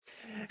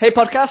Hey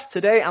podcast,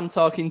 today I'm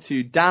talking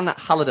to Dan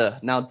Halliday.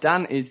 Now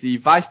Dan is the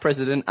Vice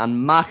President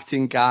and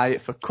Marketing guy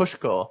for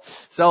Cushcore.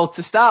 So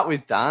to start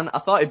with Dan, I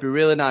thought it'd be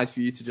really nice for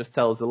you to just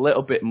tell us a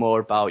little bit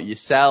more about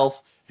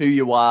yourself, who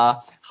you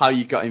are, how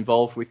you got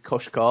involved with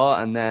Cushcore,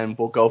 and then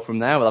we'll go from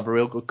there. We'll have a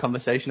real good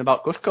conversation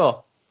about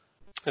Cushcore.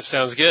 That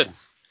sounds good.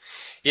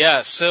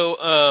 Yeah,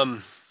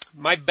 so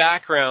my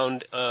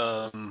background,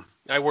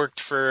 I worked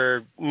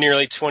for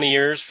nearly 20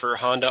 years for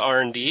Honda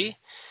R&D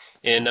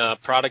in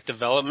product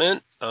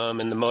development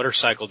in the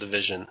motorcycle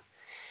division.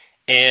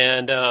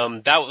 And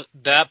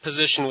that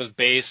position was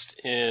based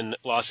in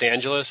Los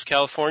Angeles,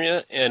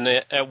 California. And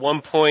at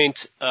one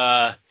point,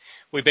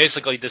 we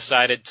basically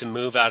decided to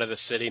move out of the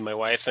city, my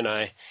wife and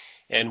I.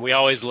 And we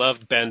always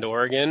loved Bend,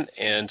 Oregon.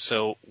 And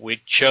so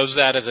we chose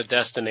that as a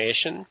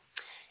destination.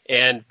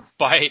 And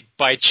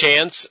by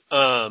chance,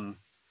 Adam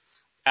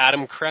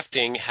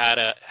Krefting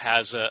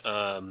has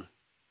a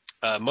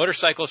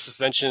motorcycle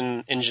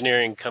suspension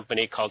engineering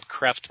company called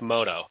Kreft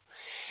Moto.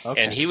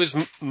 Okay. And he was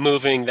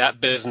moving that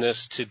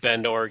business to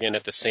Bend, Oregon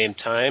at the same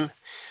time.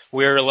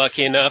 We were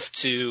lucky enough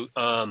to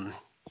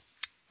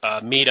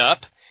meet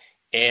up.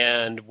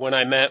 And when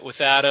I met with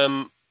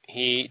Adam,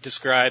 he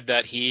described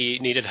that he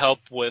needed help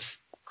with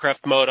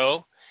Kreft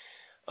Moto.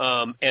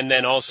 And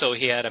then also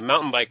he had a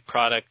mountain bike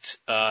product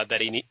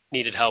that he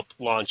needed help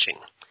launching.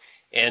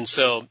 And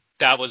so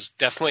that was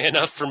definitely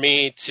enough for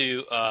me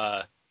to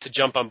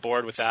jump on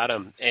board with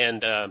Adam.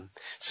 And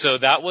so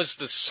that was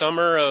the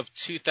summer of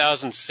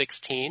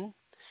 2016.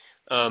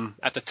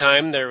 At the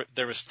time,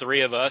 there was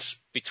three of us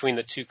between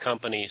the two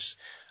companies.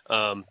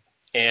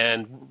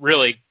 And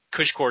really,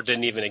 Cushcore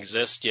didn't even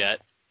exist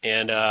yet.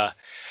 And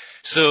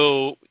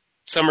so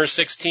summer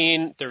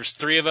 16, there was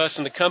three of us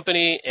in the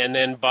company. And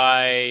then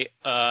by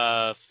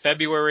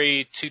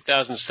February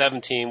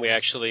 2017, we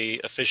actually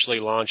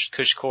officially launched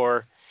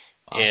Cushcore.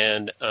 Wow.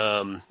 And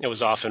it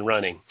was off and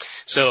running.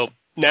 So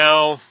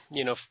now,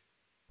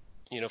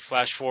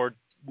 flash forward,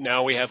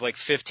 now we have like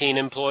 15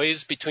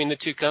 employees between the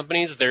two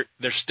companies. They're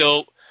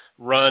still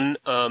run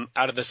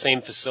out of the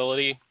same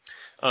facility.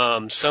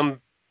 Some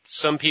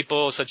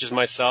people, such as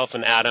myself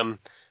and Adam,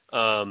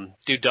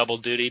 do double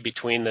duty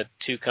between the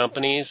two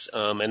companies,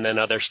 and then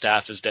other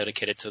staff is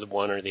dedicated to the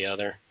one or the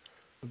other.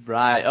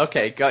 Right,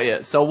 okay, got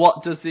you. So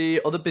what does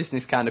the other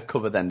business kind of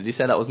cover then? Did you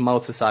say that was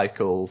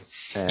motorcycle?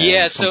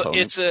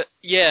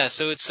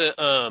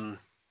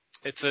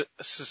 It's a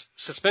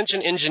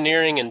suspension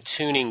engineering and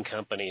tuning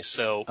company.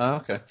 So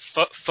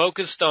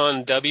focused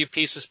on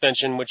WP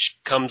suspension, which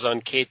comes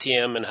on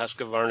KTM and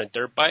Husqvarna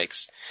dirt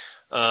bikes.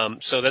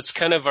 So that's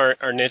kind of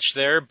our niche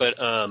there. But,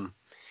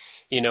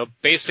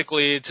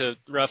 basically to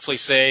roughly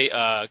say,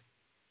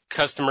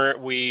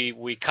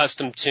 we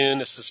custom tune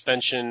the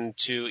suspension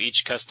to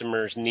each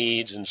customer's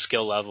needs and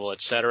skill level,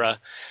 et cetera.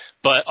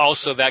 But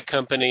also that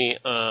company,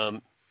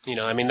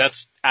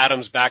 that's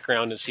Adam's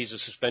background is he's a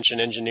suspension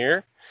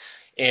engineer.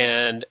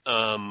 And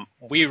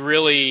we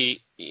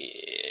really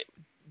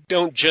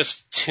don't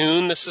just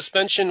tune the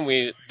suspension.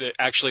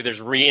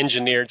 There's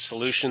re-engineered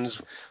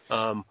solutions.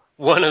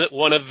 One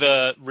of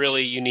the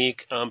really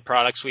unique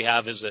products we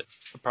have is a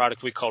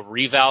product we call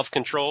Revalve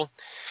Control.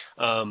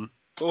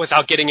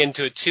 Without getting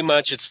into it too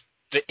much, it's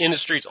the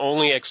industry's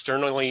only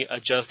externally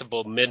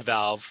adjustable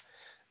mid-valve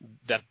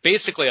that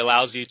basically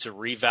allows you to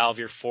revalve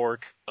your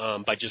fork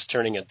by just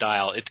turning a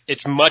dial.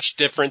 It's much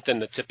different than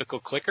the typical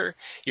clicker.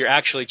 You're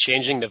actually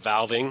changing the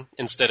valving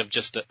instead of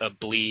just a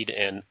bleed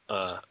and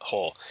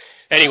hole.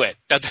 Anyway,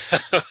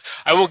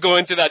 I won't go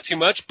into that too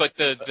much, but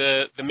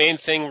the main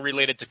thing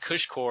related to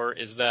Cushcore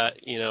is that,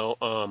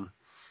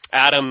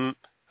 Adam,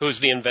 who's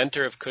the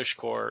inventor of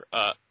Cushcore,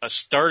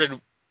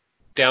 started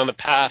down the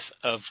path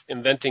of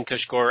inventing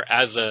Cushcore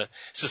as a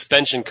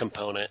suspension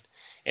component.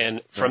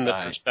 And from the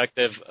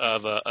perspective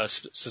of a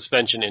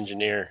suspension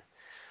engineer.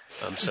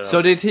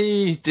 So did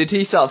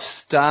he sort of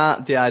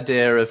start the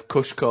idea of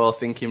Cushcore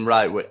thinking,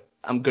 right,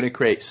 I'm going to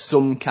create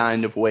some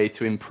kind of way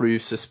to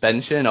improve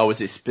suspension, or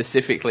was it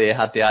specifically he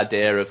had the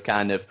idea of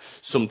kind of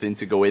something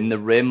to go in the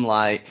rim?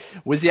 Like,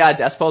 was the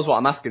idea, I suppose what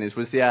I'm asking is,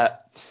 was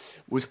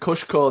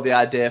Cushcore the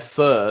idea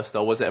first,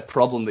 or was it a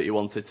problem that you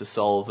wanted to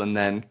solve and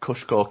then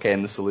Cushcore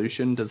came the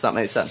solution? Does that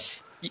make sense?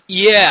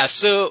 Yeah,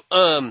 so,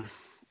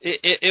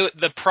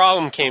 the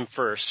problem came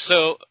first.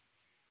 So,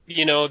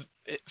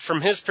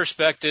 from his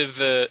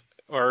perspective,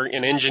 or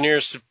an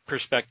engineer's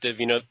perspective,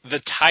 the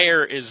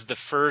tire is the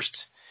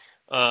first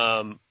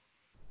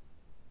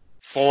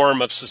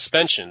form of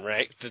suspension,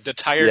 right? The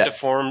tire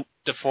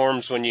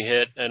deforms when you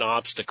hit an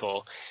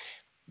obstacle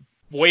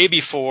way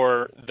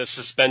before the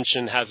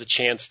suspension has a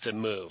chance to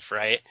move,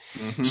 right?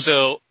 Mm-hmm.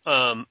 So,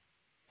 and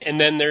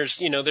then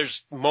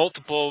there's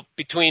multiple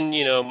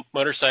between,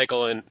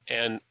 motorcycle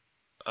and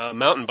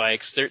mountain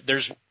bikes,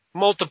 there's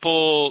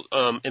multiple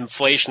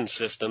inflation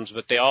systems,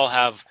 but they all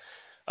have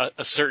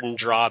a certain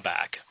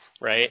drawback,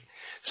 right?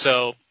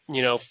 So,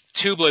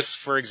 tubeless,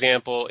 for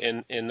example,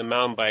 in the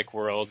mountain bike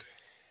world,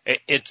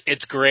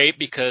 it's great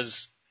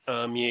because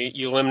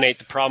you eliminate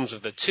the problems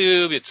of the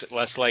tube. It's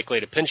less likely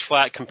to pinch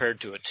flat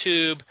compared to a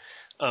tube.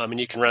 and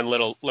you can run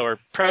little lower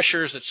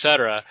pressures,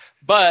 etc.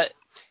 But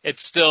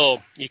it's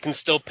still, you can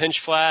still pinch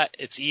flat.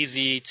 It's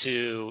easy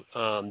to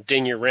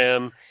ding your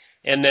rim.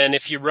 And then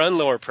if you run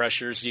lower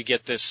pressures, you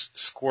get this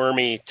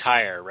squirmy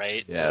tire,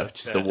 right? Yeah,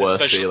 which is the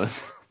worst feeling.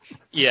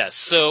 Yes.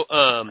 So,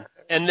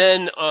 and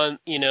then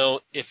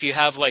if you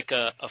have like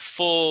a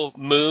full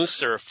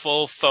mousse or a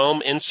full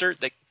foam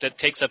insert that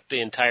takes up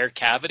the entire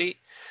cavity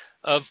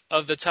of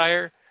the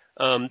tire,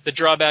 the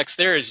drawbacks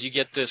there is you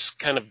get this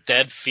kind of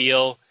dead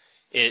feel.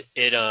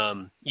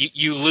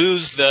 You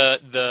lose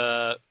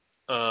the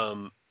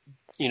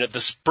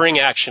spring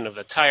action of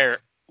the tire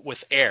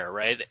with air,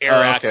 right? The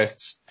air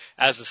acts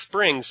as a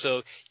spring,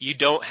 so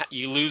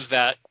you lose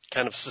that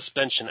kind of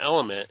suspension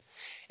element.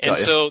 And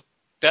so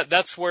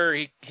that's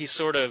where he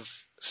sort of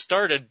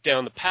started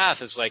down the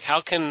path, is like,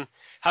 how can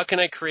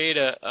I create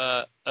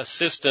a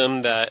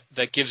system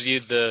that gives you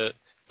the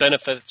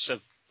benefits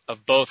of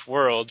both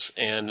worlds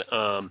and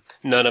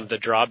none of the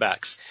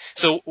drawbacks.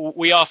 So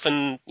we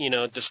often,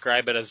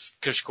 describe it as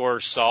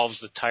CushCore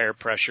solves the tire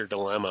pressure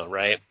dilemma,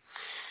 right?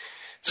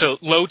 So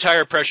low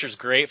tire pressure is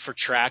great for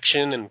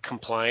traction and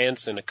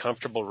compliance and a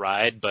comfortable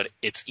ride, but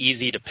it's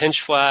easy to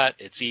pinch flat,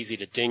 it's easy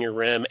to ding your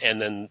rim, and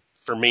then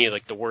for me,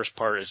 like, the worst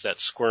part is that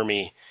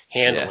squirmy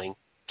handling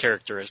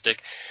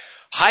characteristic.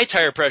 High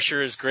tire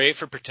pressure is great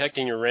for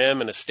protecting your rim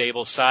and a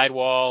stable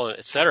sidewall,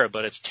 et cetera,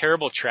 but it's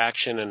terrible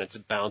traction and it's a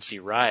bouncy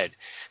ride.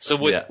 So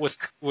with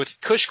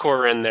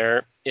CushCore in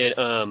there,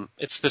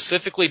 it's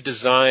specifically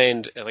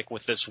designed like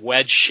with this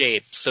wedge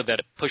shape so that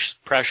it pushes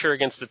pressure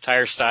against the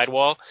tire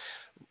sidewall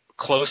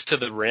close to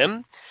the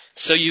rim.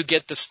 So you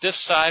get the stiff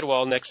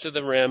sidewall next to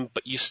the rim,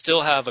 but you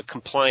still have a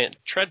compliant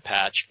tread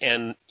patch,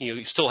 and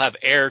you still have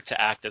air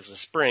to act as a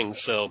spring.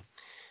 So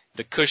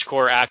the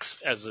CushCore acts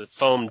as a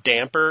foam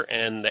damper,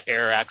 and the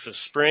air acts as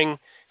spring.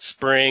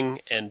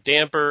 Spring and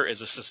damper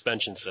is a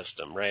suspension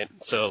system, right?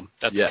 So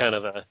that's kind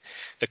of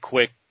the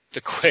quick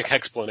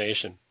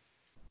explanation.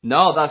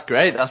 No, that's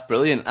great. That's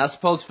brilliant. I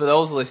suppose for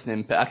those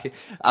listening, I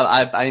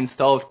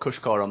installed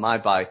CushCore on my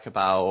bike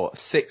about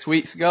 6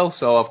 weeks ago.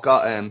 So I've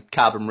got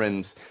carbon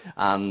rims,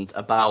 and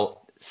about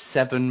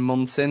 6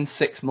 months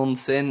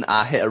in,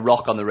 I hit a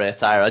rock on the rear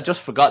tire. I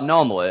just forgot.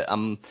 Normally,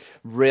 I'm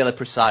really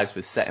precise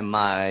with setting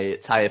my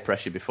tire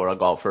pressure before I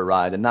go out for a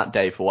ride. And that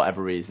day, for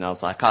whatever reason, I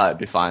was like, it'll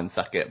be fine,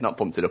 sack it. I've not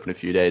pumped it up in a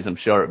few days. I'm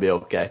sure it'll be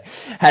okay.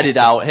 Headed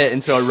out, hit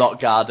into a rock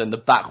garden, the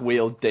back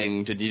wheel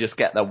dinged, and you just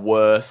get the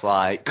worst,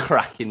 like,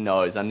 cracking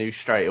noise. I knew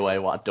straight away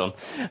what I'd done.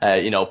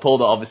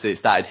 Pulled it, obviously it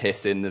started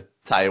hissing, the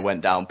tire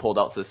went down, pulled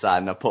out to the side,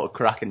 and I put a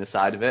crack in the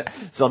side of it.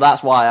 So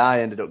that's why I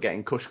ended up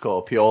getting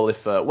CushCore, purely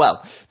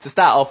to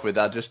start off with,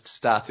 I just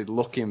started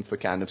looking for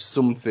kind of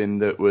something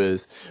that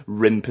was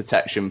rim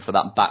protection for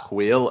that back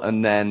wheel.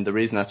 And then the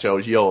reason I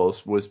chose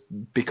yours was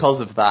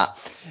because of that.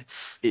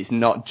 It's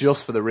not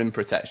just for the rim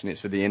protection, it's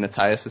for the inner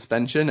tire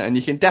suspension. And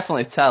you can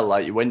definitely tell,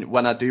 like,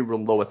 when I do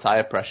run lower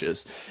tire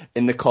pressures,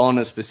 in the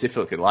corners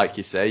specifically, like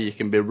you say, you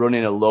can be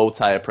running a low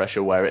tire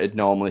pressure where it'd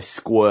normally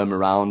squirm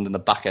around and the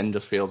back end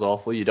just feels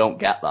awful. You don't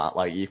get that.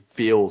 Like, it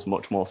feels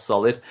much more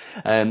solid.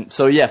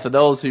 For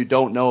those who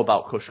don't know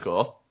about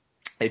CushCore,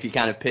 if you're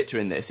kind of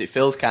picturing this, it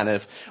feels kind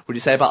of, would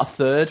you say about a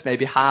third,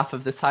 maybe half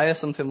of the tire,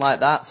 something like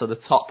that? So the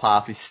top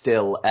half is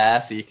still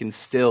air, so you can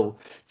still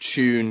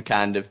tune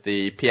kind of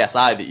the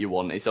PSI that you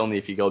want. It's only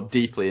if you go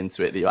deeply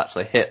into it that you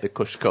actually hit the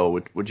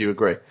CushCore. Would you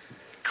agree?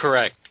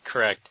 Correct.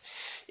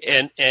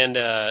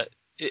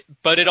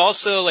 But it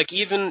also, like,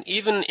 even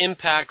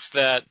impacts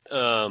that,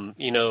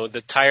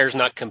 the tire's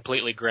not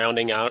completely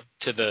grounding out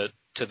to the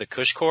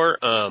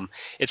CushCore.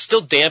 It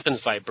still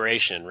dampens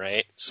vibration,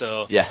 right?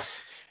 So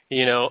yes.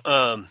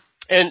 What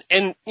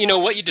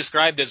you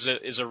described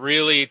is a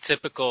really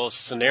typical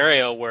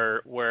scenario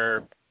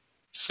where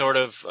sort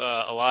of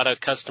a lot of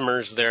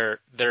customers,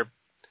 their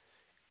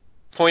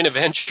point of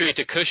entry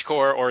to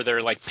CushCore, or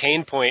their like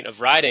pain point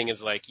of riding,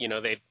 is like,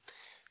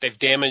 they've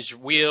damaged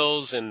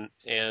wheels and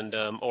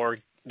or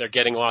they're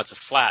getting lots of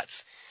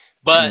flats.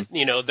 But,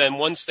 then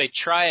once they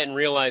try it and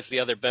realize the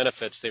other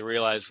benefits, they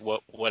realize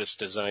what it's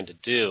designed to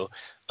do.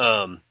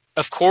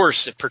 Of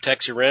course, it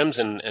protects your rims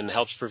and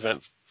helps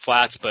prevent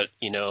flats, but,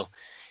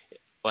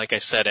 like I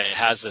said, it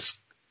has this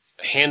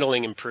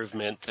handling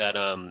improvement that,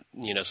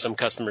 some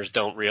customers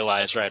don't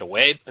realize right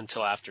away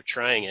until after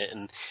trying it.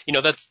 And,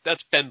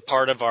 that's been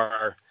part of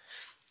our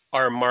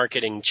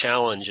marketing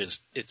challenge is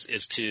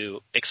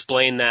to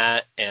explain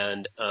that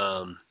and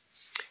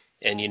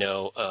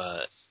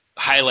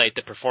highlight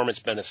the performance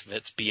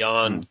benefits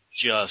beyond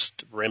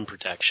just rim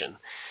protection.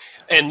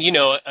 And,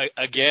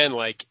 again,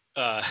 like,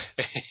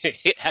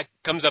 it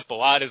comes up a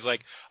lot is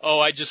like,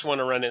 I just want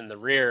to run it in the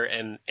rear.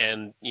 And,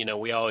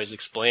 we always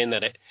explain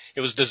that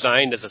it was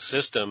designed as a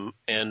system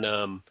and,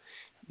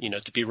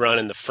 to be run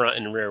in the front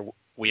and rear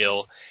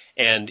wheel.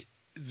 And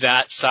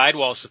that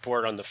sidewall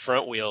support on the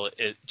front wheel,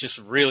 it just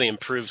really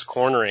improves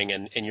cornering,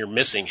 and you're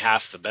missing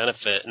half the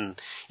benefit.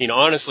 And,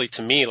 honestly,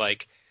 to me,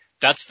 like,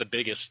 that's the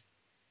biggest.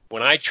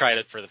 When I tried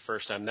it for the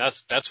first time,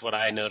 that's what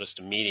I noticed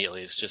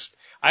immediately. It's just,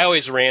 I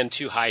always ran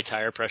too high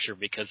tire pressure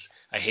because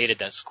I hated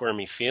that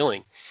squirmy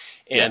feeling.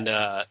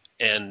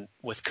 And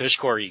with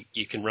CushCore,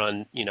 you can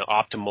run,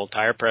 optimal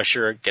tire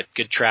pressure, get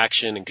good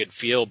traction and good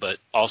feel, but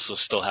also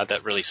still have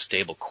that really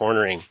stable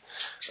cornering.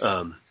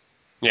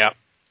 Yeah.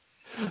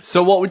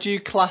 So what would you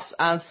class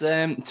as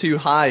too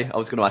high? I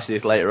was going to ask you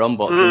this later on,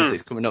 but since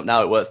it's coming up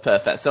now, it works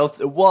perfect. So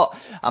what,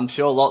 I'm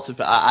sure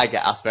I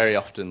get asked very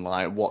often,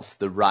 like, what's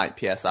the right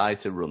PSI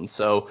to run?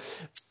 So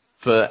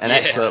for an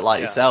expert like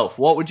yourself,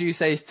 what would you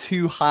say is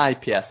too high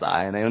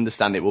PSI? And I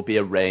understand it will be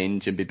a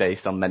range and be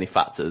based on many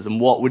factors.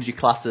 And what would you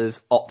class as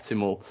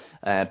optimal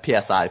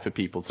PSI for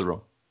people to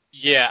run?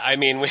 Yeah, I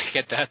mean, we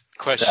get that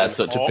question. That's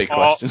such a big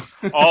question.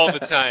 all the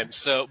time.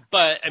 So,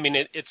 but I mean,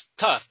 it's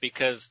tough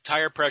because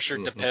tire pressure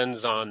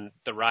depends on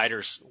the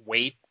rider's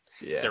weight,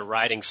 their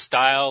riding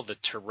style, the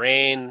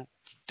terrain,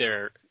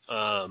 their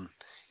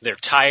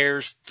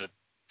tires,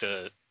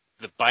 the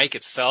bike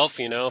itself,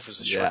 if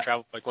it's a short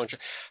travel bike, long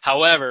travel.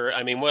 However,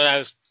 I mean, what I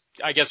was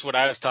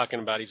talking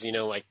about is,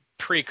 like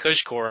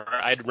pre-CushCore,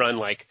 I'd run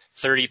like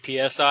 30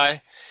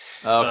 PSI.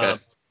 Okay.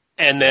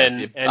 And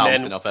then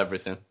bouncing off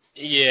everything.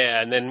 Yeah,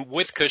 and then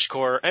with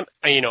CushCore,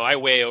 I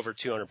weigh over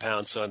 200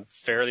 pounds, so I'm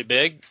fairly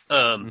big.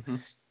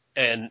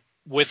 And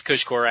with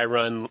CushCore, I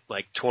run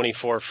like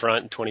 24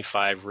 front and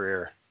 25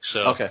 rear.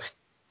 So, okay.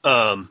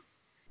 But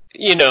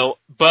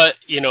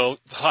a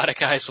lot of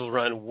guys will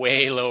run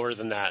way lower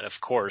than that, of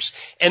course.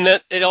 And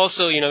that it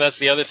also, that's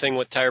the other thing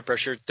with tire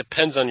pressure. It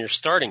depends on your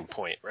starting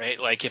point, right?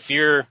 Like if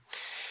you're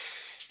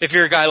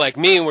a guy like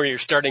me where you're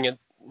starting at,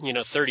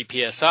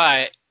 30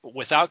 PSI,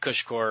 without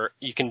CushCore,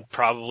 you can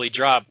probably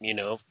drop,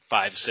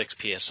 5, 6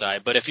 PSI.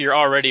 But if you're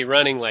already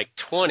running like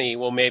 20,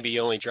 well, maybe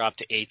you only drop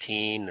to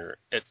 18 or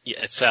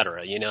et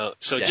cetera,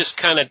 So it just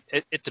kind of,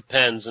 it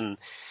depends. And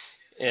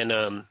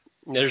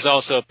there's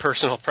also a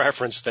personal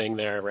preference thing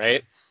there,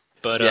 right?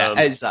 But,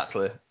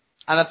 exactly.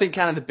 And I think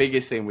kind of the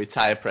biggest thing with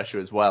tire pressure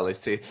as well is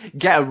to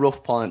get a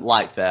rough point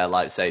like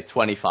say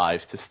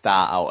 25 to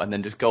start out and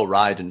then just go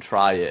ride and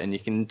try it. And you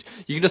can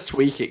just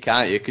tweak it,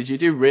 can't you? Because you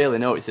do really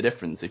notice a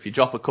difference. If you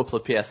drop a couple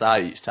of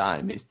PSI each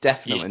time, it's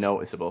definitely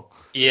noticeable.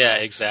 Yeah,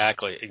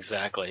 exactly.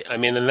 I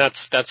mean, and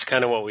that's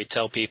kind of what we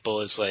tell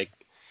people is like,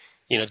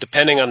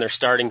 depending on their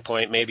starting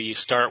point, maybe you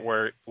start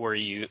where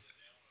you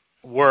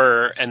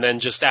were and then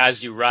just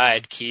as you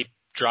ride, keep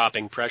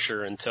dropping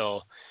pressure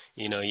until,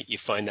 you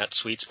find that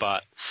sweet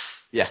spot.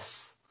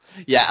 Yes.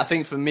 Yeah, I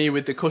think for me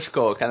with the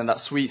CushCore, kind of that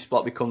sweet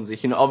spot becomes you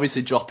can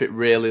obviously drop it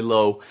really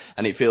low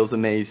and it feels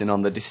amazing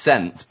on the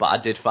descent, but I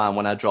did find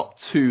when I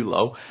dropped too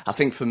low, I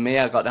think for me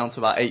I got down to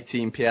about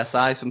 18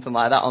 PSI, something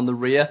like that on the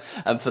rear,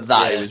 and for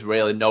that it was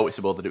really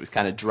noticeable that it was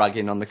kind of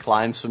dragging on the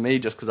climbs for me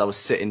just because I was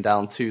sitting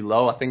down too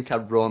low. I think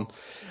I'd run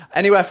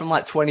anywhere from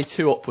like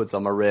 22 upwards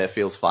on my rear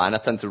feels fine. I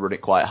tend to run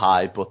it quite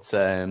high, but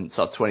sort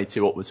of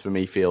 22 upwards for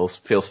me feels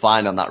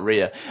fine on that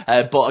rear.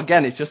 But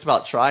again, it's just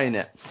about trying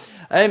it.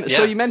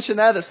 So you mentioned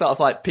there that sort of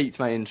like piqued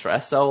my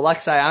interest. So like I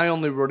say, I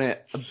only run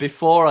it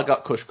before I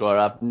got CushCore.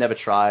 I've never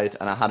tried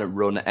and I hadn't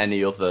run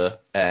any other,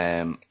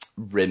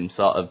 rim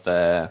sort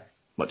of,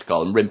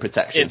 rim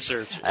protection.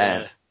 Inserts.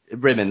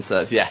 Rim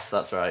inserts. Yes,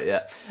 that's right.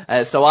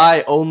 Yeah. So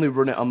I only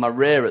run it on my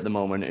rear at the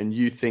moment and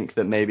you think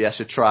that maybe I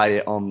should try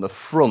it on the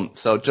front.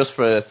 So just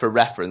for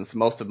reference,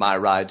 most of my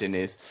riding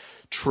is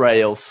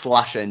trail /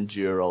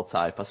 enduro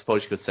type. I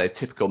suppose you could say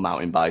typical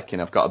mountain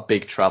biking. I've got a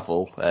big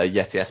travel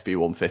Yeti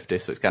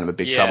SB150, so it's kind of a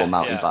big travel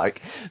mountain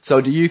bike.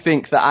 So do you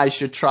think that I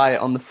should try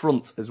it on the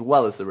front as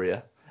well as the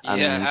rear?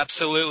 Yeah,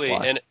 absolutely.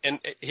 Why? And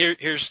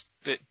here's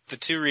the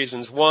two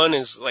reasons. One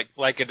is like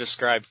I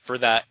described for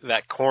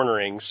that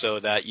cornering so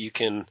that you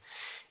can,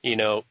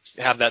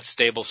 have that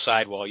stable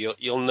sidewall.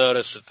 You'll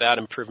notice that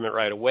improvement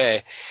right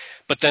away.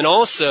 But then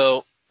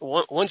also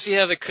once you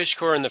have the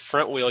CushCore in the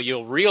front wheel,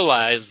 you'll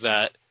realize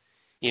that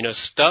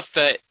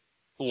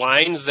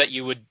lines that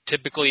you would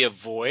typically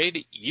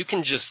avoid, you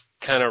can just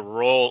kind of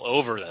roll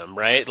over them,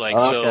 right?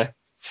 So,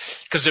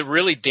 cause it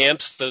really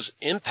damps those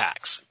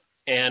impacts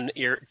and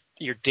you're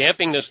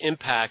damping those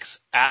impacts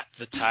at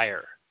the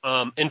tire.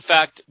 In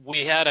fact,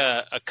 we had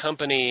a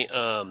company,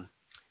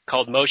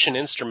 called Motion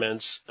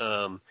Instruments.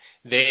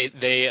 They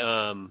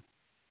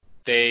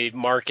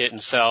market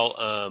and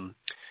sell,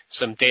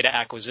 some data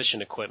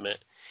acquisition equipment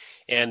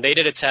and they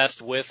did a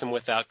test with and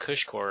without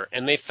CushCore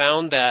and they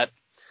found that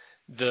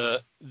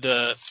the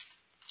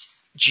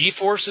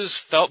G-forces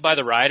felt by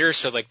the rider,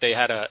 so like they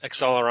had a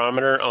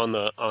accelerometer on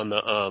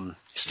the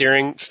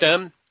steering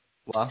stem.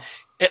 Wow.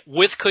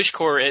 With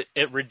CushCore,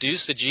 it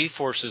reduced the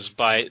G-forces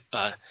by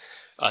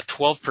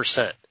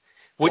 12%,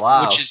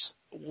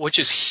 which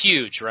is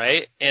huge,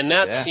 right? And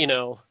that's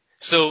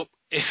so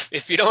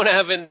if you don't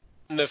have it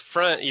in the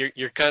front,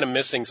 you're kind of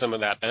missing some of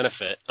that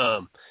benefit.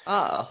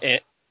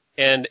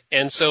 And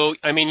so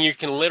I mean you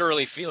can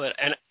literally feel it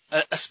and.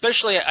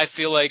 Especially I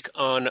feel like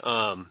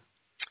on,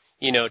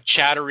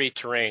 chattery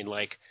terrain,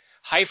 like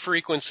high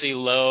frequency,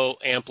 low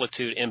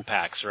amplitude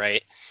impacts,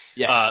 right?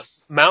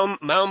 Yes.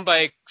 Mountain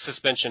bike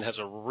suspension has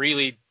a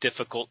really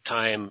difficult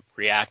time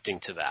reacting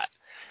to that.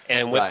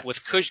 And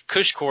with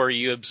CushCore,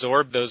 you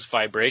absorb those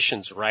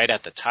vibrations right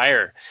at the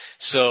tire.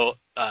 So,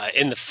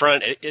 in the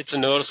front, it's a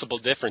noticeable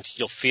difference.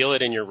 You'll feel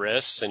it in your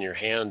wrists and your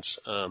hands.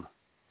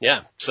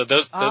 Yeah. So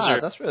those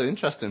are, that's really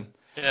interesting.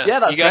 yeah, Yeah,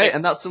 that's you gotta, great,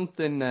 and that's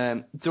something.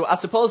 I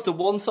suppose the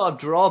one sort of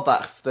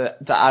drawback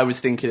that I was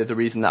thinking of the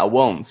reason that I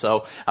won't.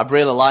 So I've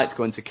really liked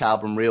going to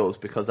carbon reels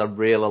because I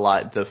really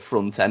like the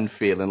front end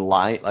feeling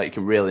light. Like you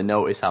can really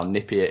notice how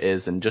nippy it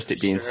is, and just it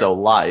being so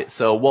light.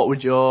 So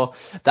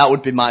that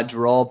would be my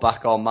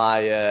drawback or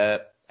my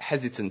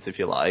hesitance, if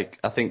you like.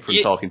 I think from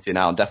talking to you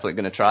now, I'm definitely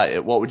going to try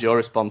it. What would your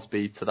response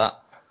be to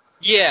that?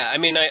 Yeah, I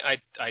mean, I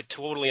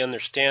totally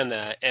understand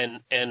that,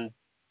 and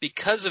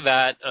because of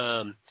that,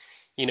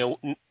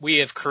 we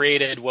have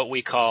created what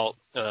we call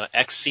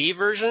XC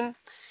version,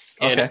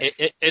 and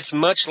Okay. it's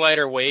much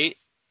lighter weight.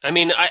 I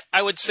mean,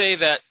 I would say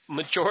that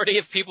majority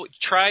of people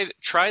try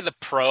the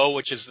Pro,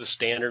 which is the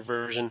standard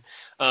version.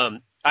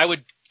 I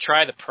would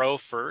try the Pro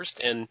first,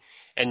 and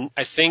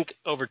I think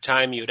over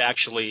time you'd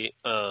actually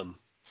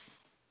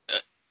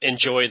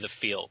enjoy the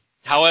feel.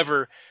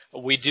 However,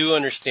 we do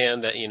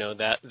understand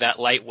that, that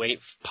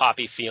lightweight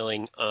poppy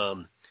feeling,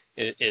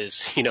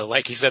 is,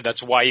 like you said,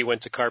 that's why you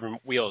went to carbon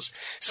wheels.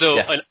 So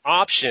Yes. an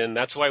option,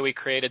 that's why we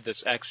created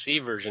this XC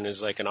version,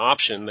 is like an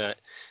option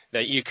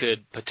that you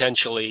could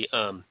potentially,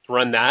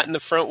 run that in the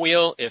front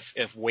wheel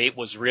if weight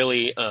was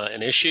really,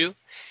 an issue.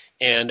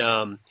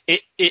 And,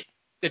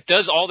 it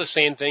does all the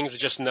same things.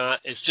 It's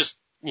just,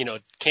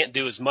 can't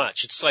do as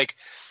much. It's like,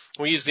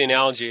 we use the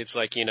analogy, it's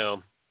like,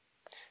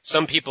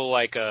 some people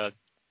like a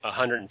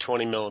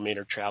 120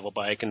 millimeter travel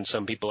bike and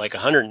some people like a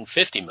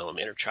 150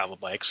 millimeter travel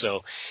bike.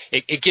 So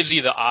it gives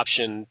you the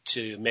option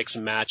to mix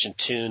and match and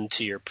tune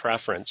to your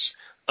preference.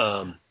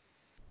 And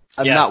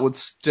that would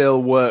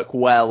still work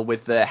well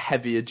with the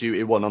heavier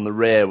duty one on the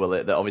rear, will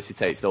it? That obviously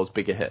takes those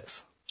bigger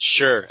hits.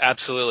 Sure,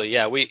 absolutely.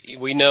 Yeah,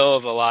 we know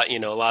of a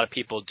lot of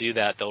people do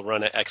that. They'll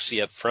run an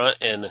XC up front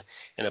and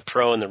a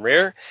Pro in the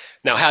rear.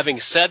 Now, having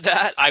said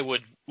that, I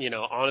would,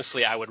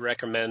 honestly, I would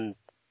recommend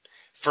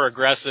for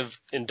aggressive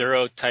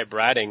enduro type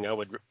riding, I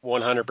would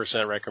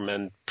 100%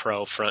 recommend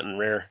Pro front and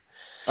rear.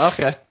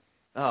 Okay.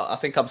 Oh, I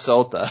think I'm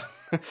sold there.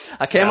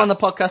 I came on the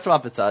podcast to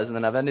advertise, and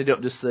then I've ended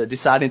up just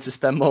deciding to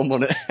spend more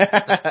money.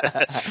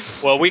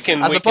 Well,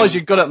 I suppose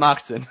you're good at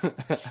marketing.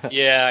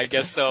 Yeah, I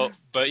guess so.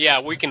 But yeah,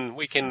 we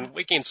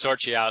can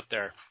sort you out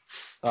there.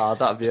 Oh,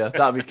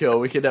 that'd be cool.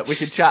 We could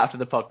chat after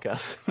the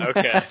podcast.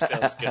 Okay,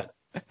 sounds good.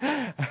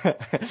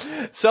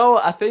 So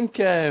I think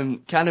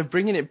kind of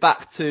bringing it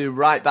back to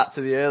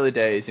the early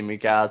days in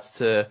regards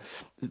to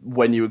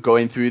when you were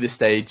going through the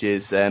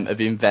stages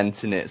of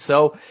inventing it.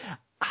 So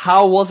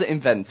how was it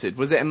invented?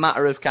 Was it a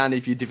matter of kind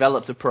of you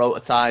developed a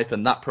prototype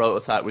and that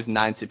prototype was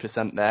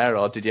 90% there,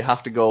 or did you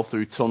have to go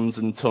through tons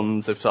and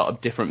tons of sort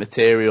of different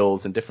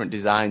materials and different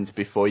designs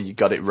before you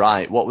got it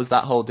right? What was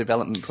that whole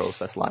development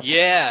process like?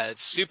 Yeah,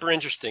 it's super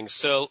interesting.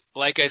 So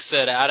like I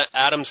said,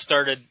 Adam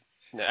started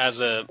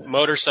as a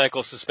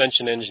motorcycle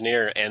suspension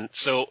engineer, and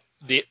so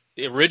the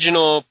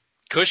original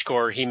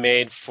Cushcore he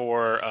made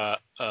for a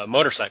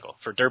motorcycle,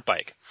 for dirt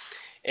bike.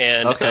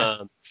 And Okay.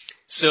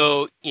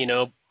 so,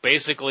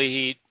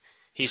 basically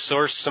he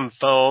sourced some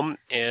foam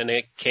and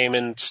it came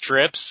in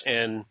strips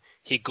and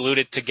he glued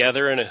it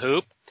together in a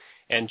hoop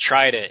and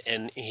tried it,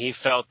 and he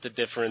felt the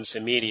difference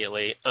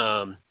immediately.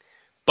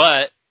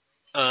 But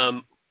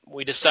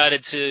we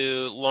decided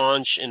to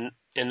launch in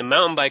the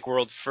mountain bike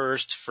world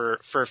first for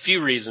a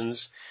few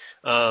reasons.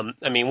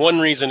 I mean, one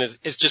reason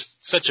is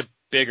just such a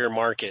bigger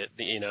market,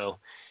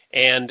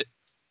 and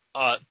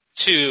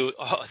two,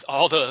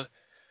 all the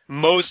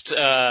most,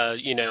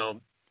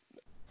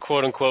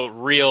 quote unquote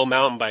real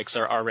mountain bikes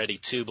are already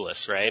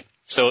tubeless, right?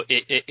 So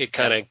it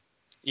kind of,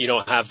 you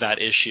don't have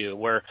that issue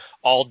where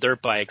all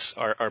dirt bikes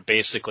are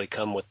basically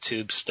come with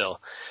tubes still.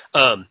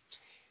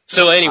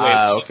 So anyway,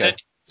 Okay.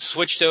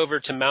 switched over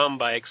to mountain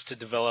bikes to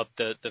develop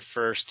the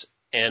first,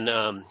 and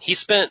he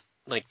spent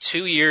like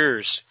 2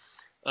 years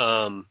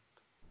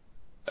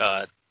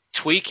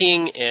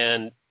tweaking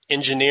and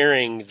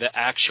engineering the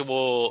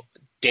actual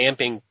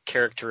damping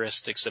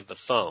characteristics of the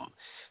foam.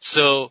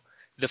 So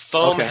the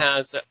foam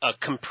has a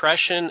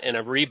compression and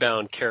a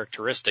rebound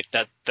characteristic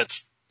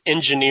that's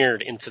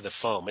engineered into the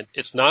foam.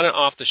 It's not an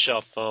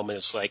off-the-shelf foam.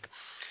 It's like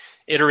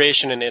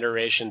iteration and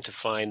iteration to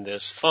find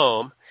this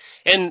foam.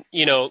 And,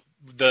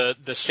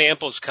 the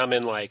samples come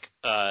in like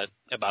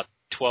about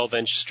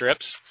 12-inch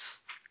strips,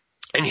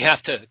 and you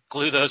have to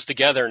glue those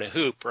together in a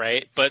hoop,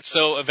 right? But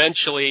so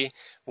eventually,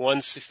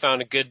 once you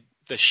found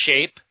the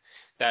shape,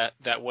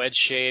 that wedge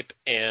shape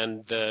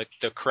and the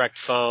correct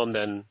foam,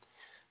 then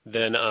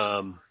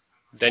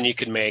you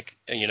can make,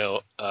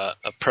 a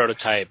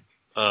prototype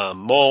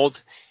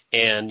mold.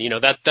 And,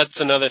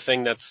 that's another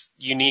thing that's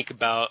unique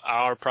about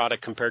our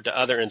product compared to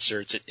other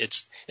inserts.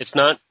 It's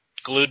not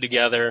glued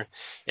together.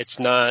 It's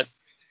not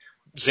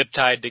zip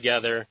tied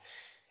together.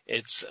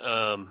 It's,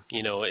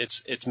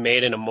 it's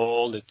made in a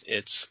mold.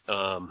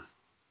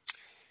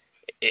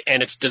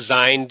 And it's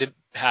designed to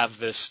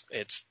have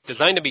it's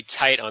designed to be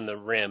tight on the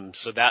rim.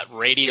 So that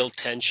radial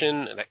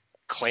tension and that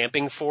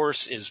clamping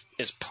force is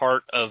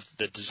part of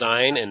the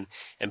design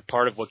and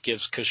part of what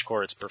gives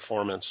Cushcore its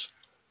performance.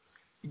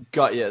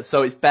 Got you.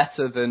 So it's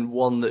better than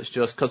one that's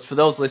just, because for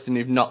those listening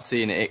who've not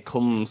seen it, it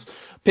comes,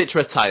 picture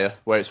a tyre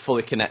where it's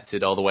fully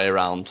connected all the way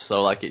around.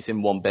 So like it's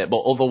in one bit,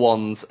 but other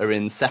ones are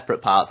in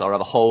separate parts or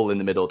have a hole in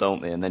the middle,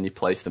 don't they? And then you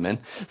place them in.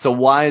 So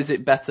why is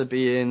it better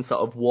being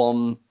sort of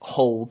one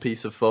whole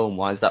piece of foam?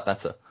 Why is that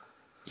better?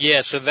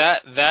 Yeah, so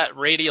that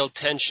radial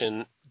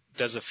tension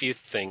does a few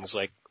things,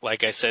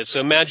 like I said. So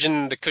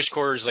imagine the cush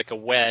core is like a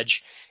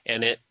wedge,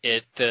 and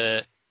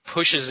it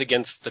pushes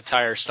against the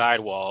tire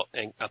sidewall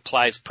and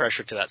applies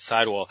pressure to that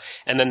sidewall,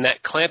 and then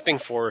that clamping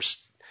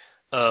force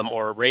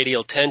or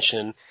radial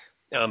tension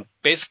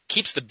basically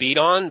keeps the bead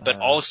on, but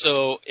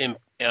also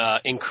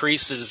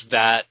increases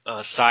that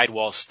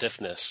sidewall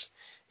stiffness.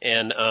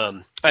 And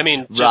I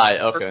mean, just Right.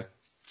 Okay.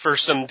 for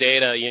some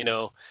data,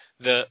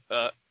 the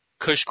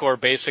cush core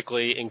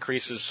basically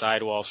increases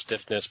sidewall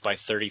stiffness by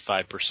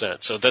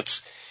 35%. So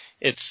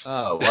it's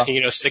Oh,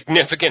 wow.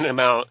 significant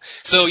amount.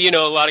 So,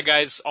 a lot of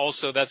guys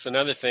also, that's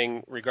another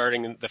thing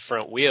regarding the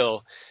front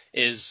wheel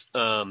is,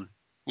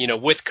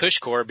 with cush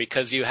core,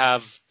 because you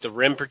have the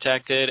rim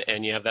protected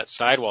and you have that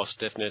sidewall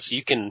stiffness,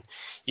 you can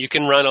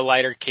run a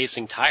lighter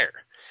casing tire.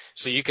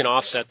 So you can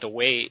offset the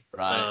weight,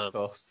 Right. Of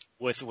course.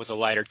 with a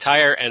lighter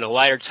tire, and a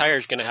lighter tire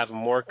is going to have a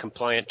more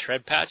compliant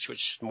tread patch,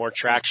 which is more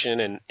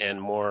traction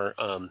and more,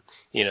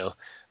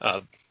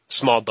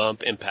 small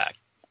bump impact.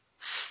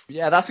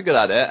 Yeah, that's a good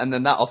idea. And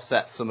then that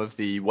offsets some of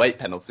the weight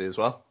penalty as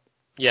well.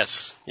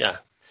 Yes. Yeah,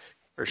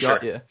 for sure.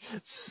 Got you.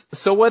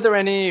 So were there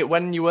any,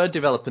 when you were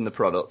developing the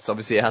products,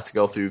 obviously you had to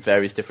go through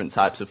various different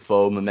types of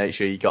foam and make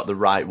sure you got the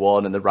right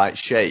one and the right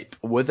shape.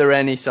 Were there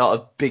any sort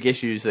of big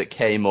issues that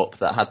came up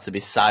that had to be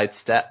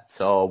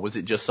sidestepped, or was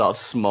it just sort of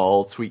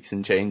small tweaks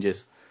and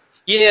changes?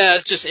 Yeah,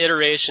 it's just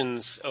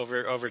iterations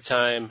over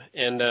time.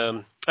 And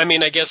I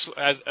mean, I guess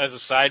as a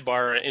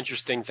sidebar, an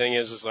interesting thing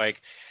is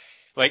like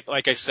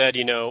I said,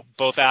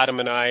 both Adam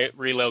and I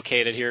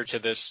relocated here to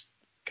this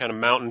kind of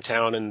mountain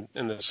town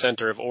in the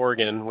center of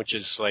Oregon, which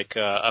is like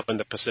up in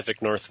the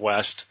Pacific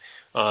Northwest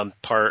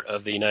part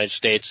of the United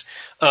States.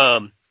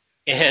 And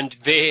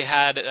they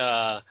had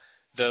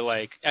the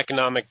like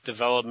economic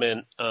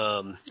development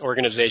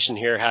organization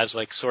here has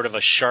like sort of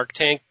a Shark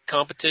Tank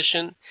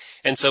competition.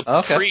 And so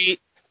Okay.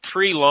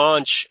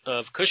 pre-launch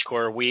of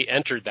Cushcore, we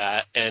entered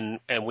that and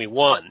we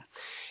won.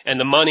 And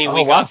the money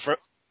Oh, wow.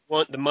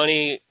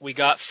 we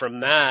got from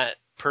that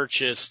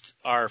purchased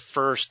our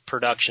first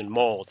production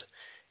mold.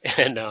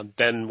 And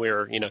then we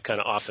were, kind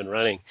of off and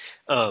running.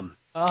 Oh,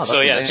 that's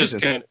So yeah, it's just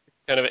amazing.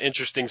 kind of an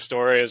interesting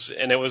story,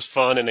 and it was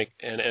fun and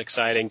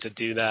exciting to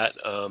do that.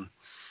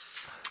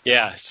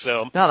 Yeah,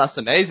 so No, that's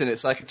amazing.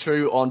 It's like a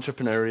true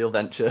entrepreneurial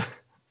venture.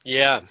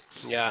 yeah.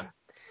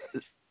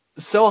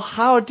 So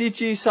how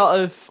did you sort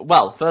of,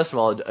 well, first of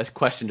all, a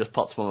question just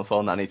popped up on my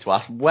phone that I need to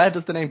ask. Where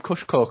does the name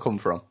Cushcore come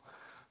from?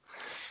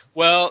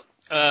 Well,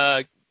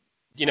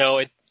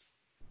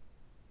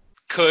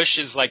 cush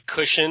is like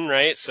cushion,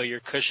 right? So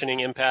you're cushioning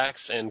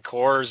impacts, and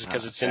core is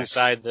because it's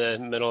inside the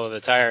middle of the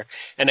tire,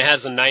 and it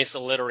has a nice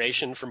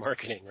alliteration for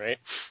marketing, right?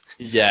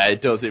 Yeah,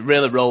 it does. It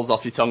really rolls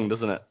off your tongue,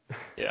 doesn't it?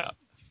 Yeah,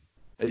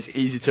 It's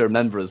easy to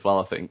remember as well,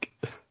 I think.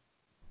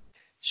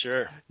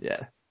 sure.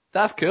 Yeah.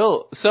 That's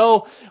cool.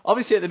 So,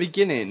 obviously at the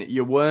beginning,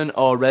 you weren't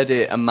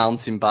already a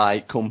mountain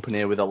bike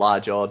company with a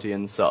large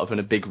audience sort of and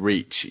a big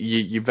reach.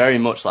 You very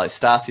much like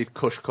started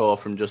Cushcore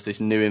from just this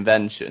new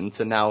invention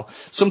to now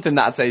something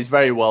that I'd say is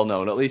very well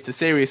known, at least to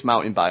serious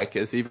mountain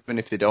bikers, even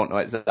if they don't know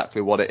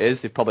exactly what it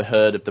is, they've probably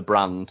heard of the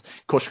brand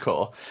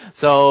Cushcore.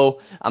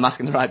 So, I'm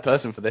asking the right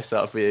person for this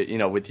sort of,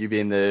 with you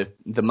being the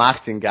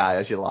marketing guy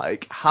as you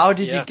like. How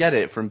did you get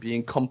it from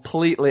being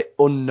completely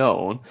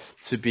unknown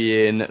to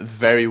being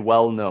very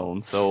well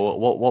known? So,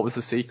 what was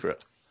the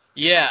secret?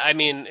 Yeah, I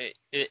mean,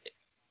 it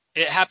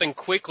happened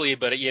quickly,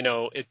 but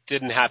it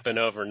didn't happen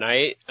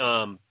overnight.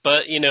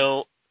 But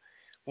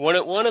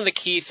one of the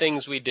key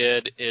things we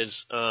did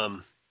is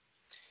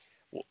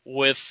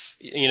with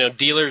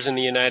dealers in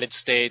the United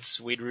States,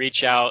 we'd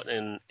reach out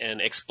and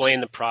explain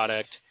the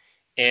product,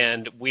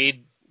 and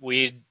we'd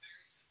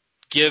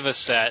give a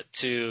set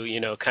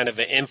to kind of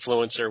an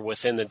influencer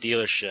within the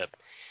dealership.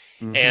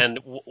 Mm-hmm. And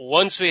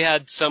once we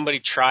had somebody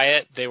try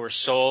it, they were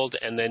sold,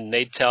 and then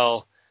they'd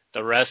tell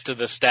the rest of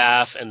the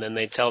staff, and then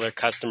they tell their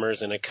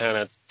customers, and it kind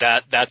of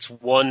that's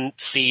one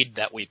seed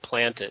that we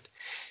planted.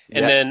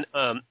 And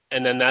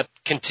then that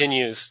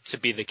continues to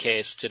be the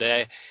case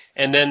today.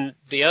 And then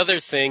the other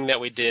thing that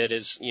we did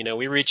is,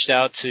 we reached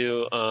out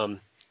to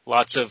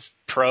lots of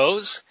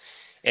pros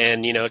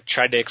and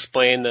tried to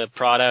explain the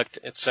product,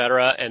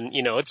 etc. And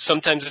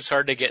sometimes it's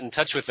hard to get in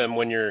touch with them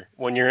when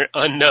you're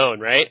unknown,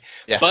 right?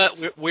 Yes.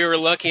 But we were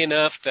lucky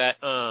enough that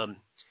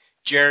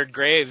Jared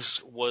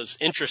Graves was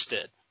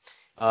interested.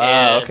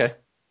 Okay.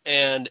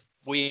 And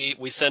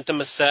we sent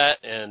him a set,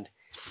 and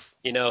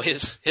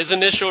his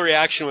initial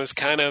reaction was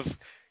kind of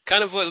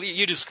what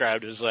you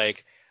described. It was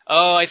like,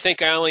 oh, I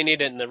think I only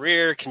need it in the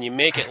rear. Can you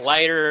make it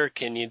lighter?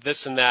 Can you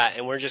this and that?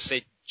 And we're just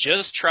saying,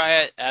 just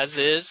try it as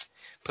is,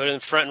 put it in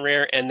front and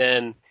rear. And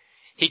then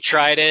he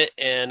tried it,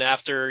 and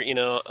after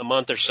a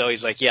month or so,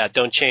 he's like, yeah,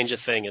 don't change a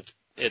thing.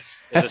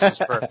 this is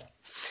perfect.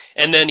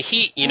 And then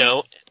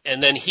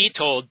he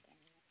told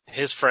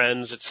his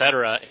friends,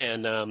 etc.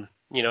 And,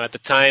 at the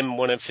time,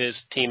 one of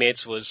his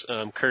teammates was,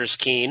 Curtis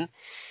Keene.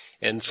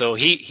 And so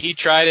he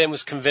tried it and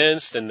was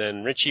convinced, and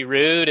then Richie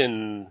Rude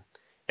and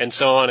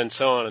so on and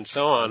so on and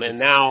so on. And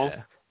now,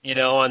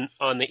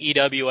 on the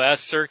EWS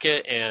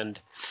circuit and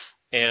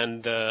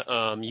the,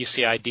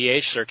 UCI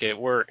DH circuit,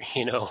 we're,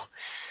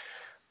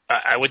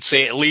 I would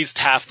say at least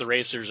half the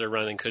racers are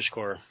running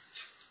Cushcore.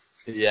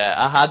 Yeah,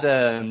 I had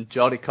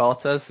Jordi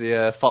Cortez,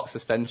 the Fox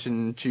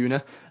suspension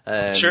tuner.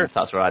 Sure. If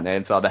that's the right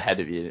name, so I'm ahead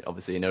of you,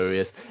 obviously you know who he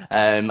is.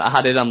 I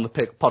had it on the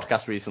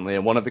podcast recently,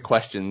 and one of the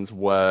questions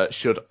were,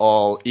 should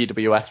all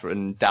EWS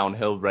and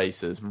downhill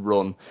racers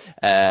run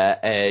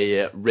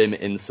a rim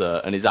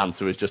insert? And his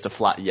answer was just a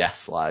flat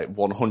yes, like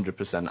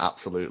 100%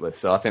 absolutely.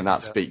 So I think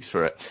that speaks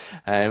for it.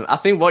 I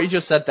think what you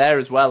just said there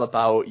as well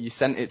about you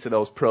sent it to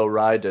those pro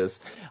riders,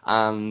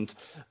 and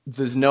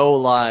there's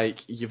no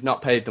you've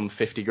not paid them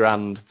 50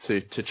 grand to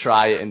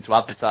try it and to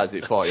advertise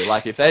it for you.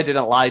 Like if they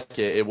didn't like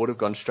it, it would have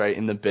gone straight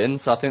in the bin.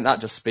 So I think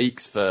that just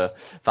speaks for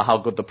how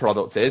good the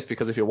product is,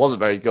 because if it wasn't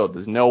very good,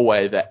 there's no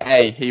way that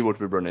he would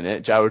be running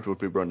it, Jared would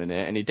be running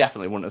it, and he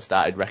definitely wouldn't have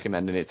started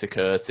recommending it to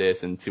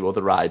Curtis and to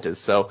other riders.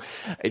 So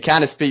it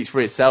kind of speaks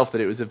for itself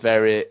that it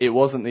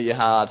wasn't that you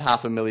had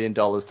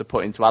 $500,000 to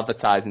put into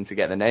advertising to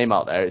get the name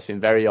out there. It's been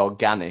very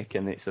organic,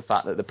 and it's the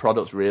fact that the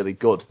product's really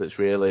good that's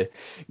really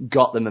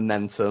got the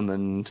momentum,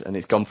 and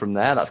it's gone from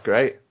there. That's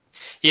great.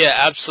 Yeah,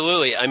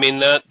 absolutely. I mean,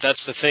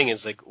 that's the thing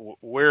is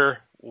we're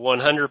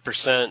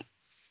 100%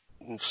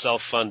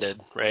 self-funded,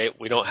 right?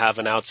 We don't have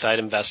an outside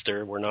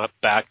investor. We're not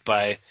backed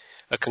by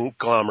a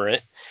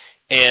conglomerate.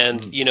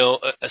 And,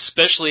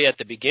 especially at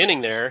the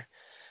beginning there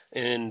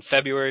in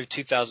February of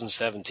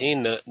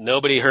 2017,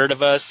 nobody heard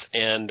of us,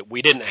 and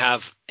we didn't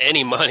have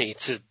any money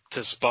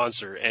to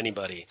sponsor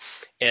anybody.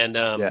 And,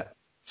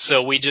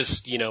 so we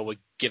just, would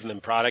give them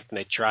product and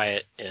they'd try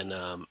it. And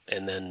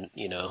then,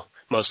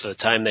 most of the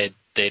time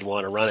they'd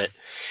want to run it.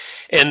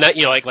 And that,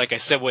 like I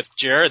said with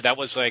Jared, that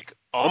was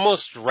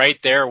almost right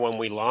there when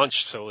we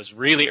launched. So it was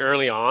really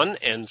early on.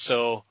 And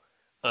so,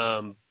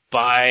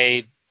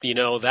 by,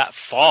 that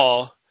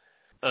fall,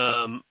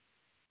 Loic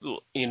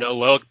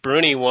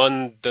Bruni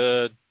won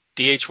the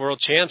DH World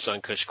Champs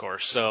on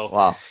Cushcore. So,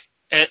 wow.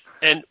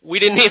 And we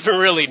didn't even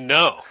really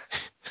know,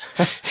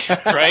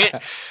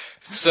 right?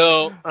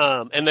 So,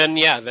 and then,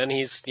 then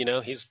he's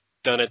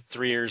done it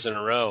 3 years in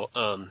a row.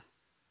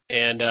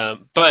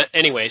 But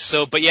anyway,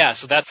 so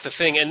that's the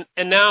thing.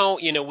 And now,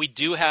 we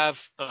do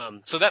have,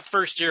 so that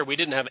first year we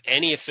didn't have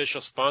any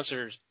official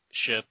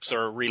sponsorships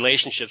or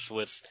relationships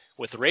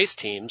with race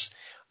teams.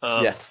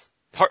 Yes.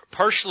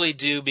 Partially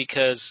due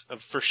because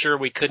for sure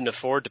we couldn't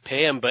afford to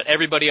pay them, but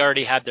everybody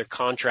already had their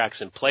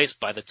contracts in place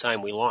by the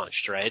time we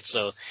launched, right?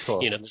 So,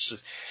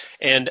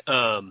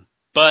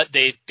 but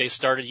they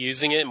started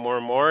using it more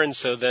and more. And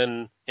so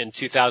then in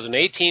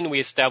 2018, we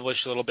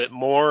established a little bit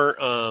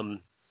more,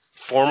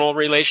 formal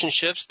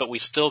relationships, but we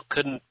still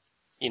couldn't,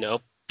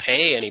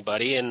 pay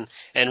anybody. And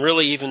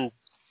really even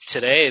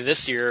today,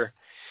 this year,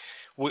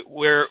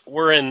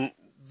 we're in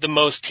the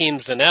most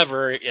teams than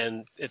ever,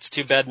 and it's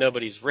too bad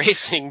nobody's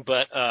racing,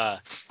 but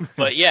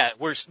yeah,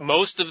 we're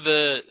most of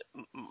the,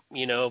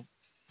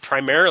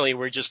 primarily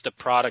we're just a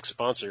product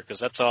sponsor, because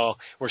that's all.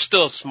 We're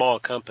still a small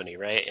company,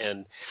 right?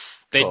 And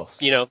they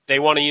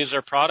want to use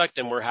our product,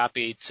 and we're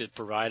happy to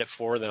provide it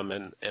for them.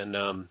 And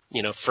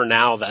for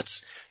now,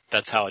 that's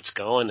how it's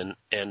going.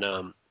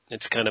 And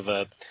it's kind of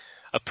a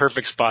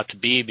perfect spot to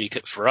be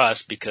for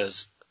us,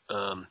 because,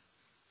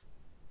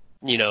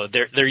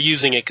 they're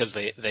using it because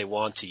they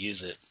want to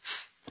use it.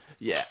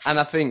 Yeah, and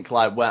I think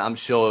I'm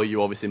sure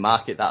you obviously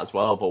market that as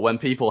well, but when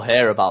people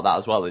hear about that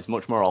as well, it's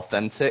much more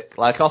authentic.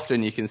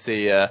 Often you can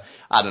see, a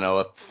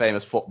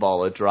famous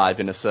footballer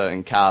driving a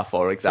certain car,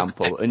 for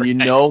example, and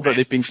that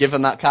they've been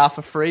given that car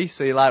for free.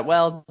 So you're like,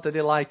 well, do they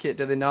like it?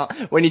 Do they not?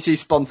 When you see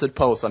sponsored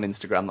posts on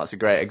Instagram, that's a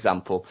great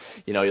example.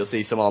 You'll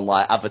see someone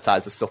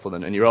advertise a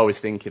supplement, and you're always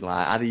thinking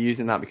are they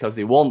using that because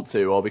they want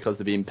to or because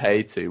they're being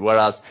paid to?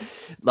 Whereas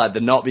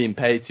they're not being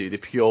paid to, they're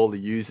purely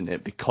using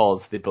it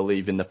because they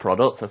believe in the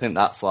product. I think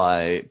that's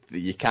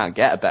you can't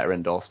get a better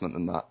endorsement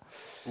than that.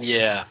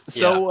 Yeah.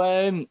 So,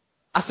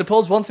 I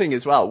suppose one thing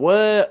as well,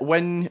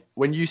 when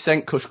you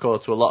sent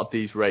Cushcore to a lot of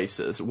these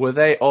racers, were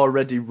they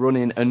already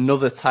running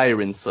another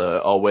tyre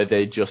insert, or were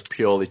they just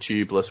purely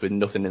tubeless with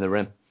nothing in the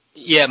rim?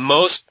 Yeah,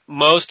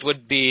 most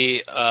would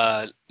be,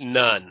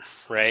 none,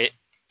 right?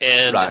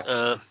 And,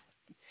 right.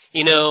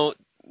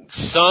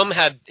 Some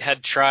had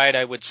tried,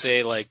 I would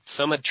say,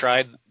 some had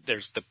tried,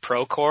 there's the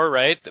Procore,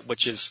 right?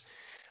 Which is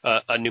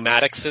a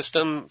pneumatic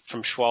system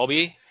from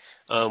Schwalbe,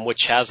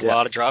 which has a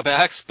lot of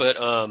drawbacks, but,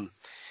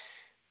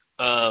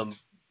 so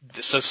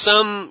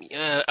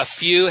a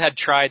few had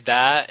tried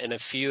that, and a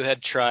few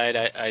had tried,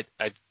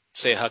 I'd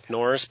say Huck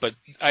Norris, but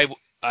I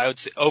would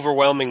say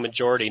overwhelming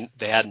majority,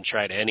 they hadn't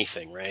tried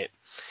anything, right?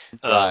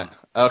 Right.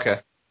 Okay.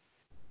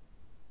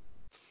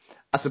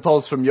 I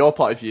suppose from your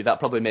point of view, that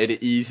probably made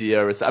it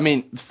easier. I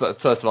mean,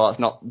 first of all, it's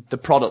not, the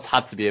product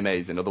had to be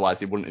amazing, otherwise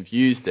they wouldn't have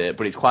used it,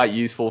 but it's quite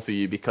useful for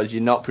you because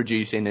you're not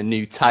producing a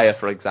new tyre,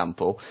 for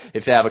example.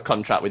 If they have a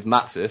contract with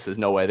Maxxis, there's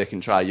no way they can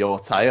try your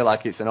tyre.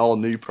 Like, it's an all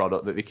new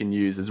product that they can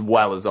use as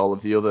well as all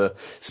of the other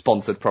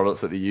sponsored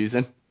products that they're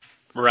using.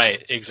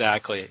 Right,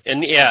 exactly.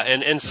 And yeah,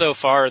 and so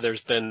far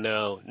there's been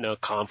no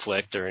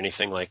conflict or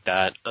anything like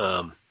that.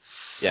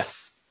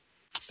 Yes.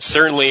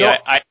 Certainly, So,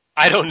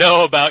 I don't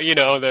know about,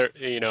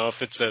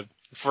 if it's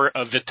for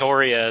a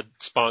Vittoria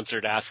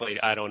sponsored athlete,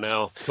 I don't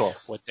know of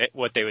course.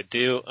 what they would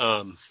do.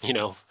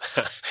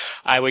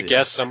 I would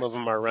guess some of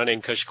them are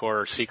running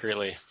Cushcore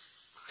secretly.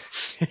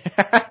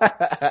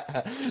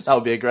 That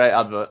would be a great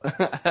advert.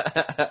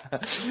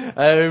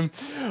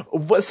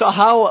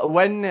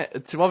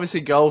 To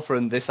obviously go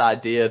from this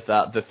idea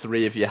that the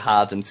three of you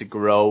had and to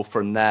grow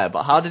from there,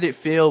 but how did it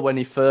feel when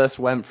he first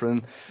went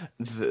from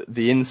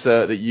the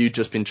insert that you'd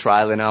just been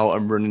trialing out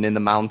and running in the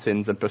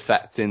mountains and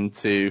perfecting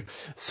to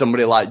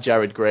somebody like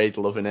Jared Grade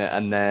loving it,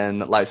 and then,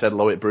 like I said,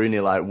 Loic Bruni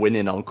like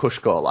winning on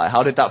Cushcore? Like,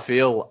 how did that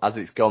feel as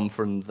it's gone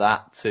from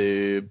that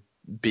to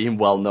being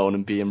well known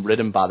and being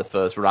ridden by the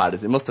first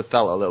riders? It must have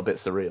felt a little bit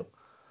surreal.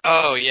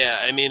 Oh yeah,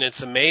 I mean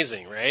it's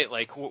amazing, right?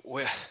 Like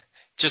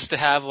just to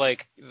have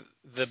like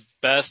the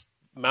best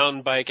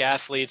mountain bike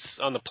athletes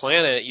on the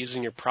planet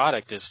using your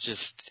product is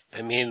just,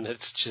 I mean,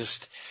 it's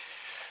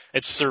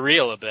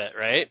surreal a bit,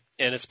 right?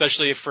 And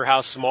especially for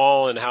how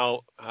small and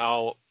how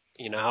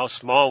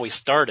small we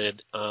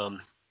started,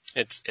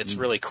 it's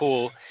really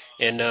cool.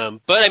 And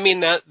but I mean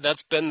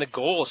that's been the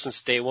goal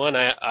since day one.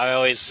 I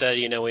always said,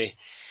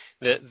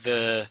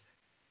 the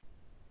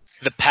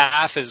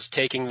path is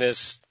taking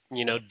this,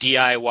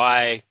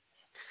 DIY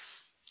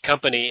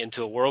company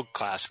into a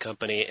world-class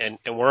company, and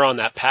we're on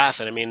that path.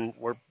 And I mean,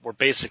 we're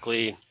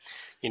basically,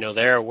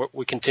 there.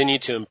 We continue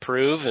to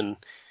improve, and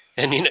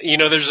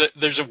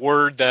there's a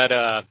word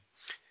that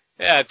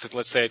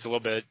let's say it's a little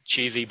bit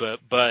cheesy, but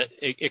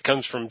it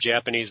comes from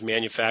Japanese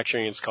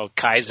manufacturing. It's called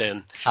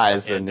Kaizen.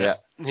 Kaizen, yeah.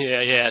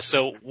 Yeah.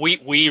 So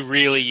we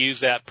really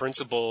use that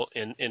principle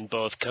in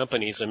both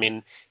companies. I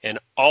mean, and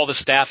all the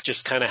staff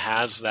just kind of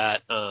has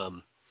that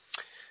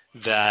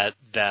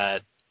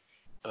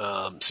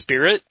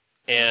spirit,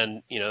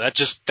 and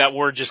that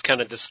word just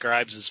kind of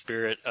describes the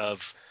spirit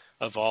of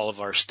all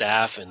of our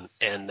staff,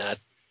 and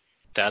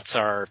that's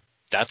our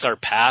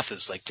path,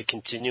 is like to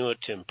continue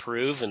to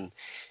improve and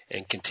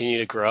continue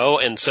to grow.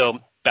 And so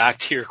back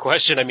to your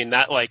question, I mean,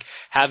 that like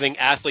having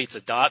athletes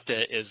adopt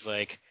it is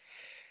like,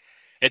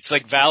 it's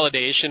like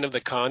validation of the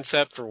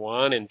concept for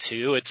one, and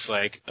two, it's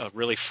like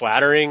really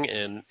flattering,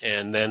 and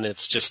then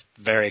it's just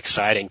very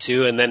exciting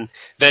too. And then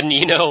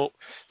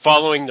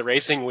following the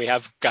racing, we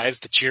have guys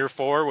to cheer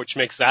for, which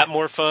makes that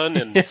more fun,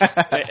 and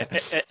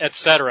et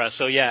cetera.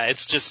 So yeah,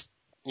 it's just,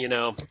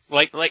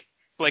 like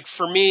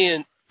for me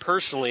and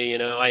personally,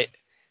 like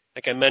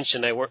I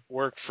mentioned, I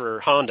worked for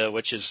Honda,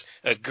 which is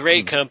a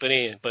great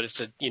company, but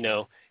it's a,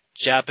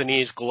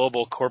 Japanese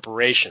global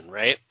corporation,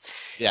 right?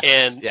 Yes.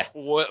 And yeah.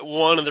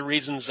 One of the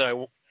reasons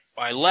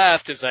I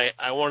left is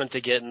I wanted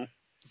to get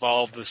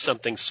involved with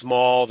something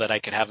small that I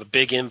could have a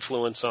big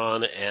influence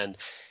on and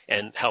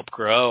help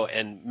grow.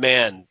 And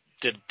man,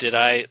 did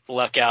I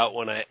luck out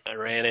when I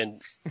ran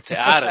into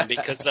Adam,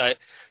 because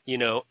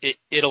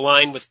it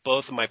aligned with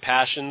both of my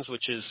passions,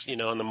 which is,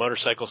 on the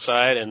motorcycle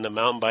side and the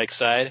mountain bike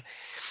side.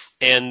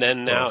 And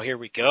then now here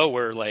we go.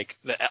 We're like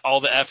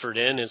all the effort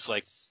in is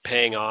like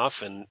paying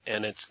off, and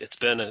it's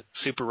been a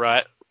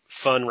super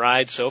fun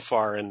ride so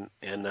far, and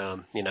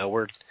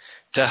we're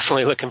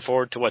definitely looking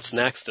forward to what's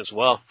next as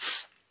well.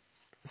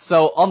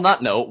 So on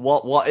that note,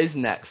 what is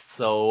next?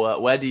 So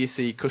where do you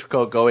see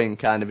Cushcore going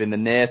kind of in the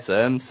near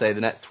term, say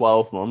the next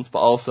 12 months, but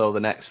also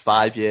the next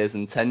 5 years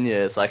and 10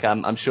 years? Like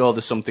I'm sure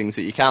there's some things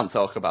that you can't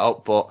talk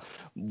about, but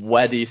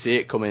where do you see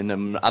it coming,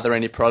 and are there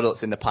any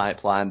products in the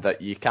pipeline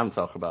that you can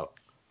talk about?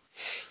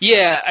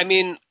 Yeah, I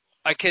mean,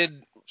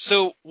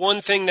 so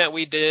one thing that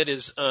we did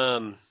is,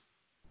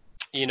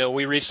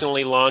 we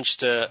recently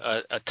launched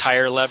a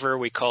tire lever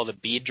we call the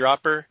bead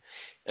dropper.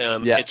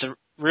 It's a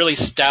really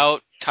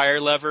stout tire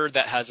lever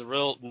that has a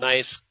real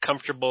nice,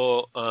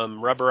 comfortable,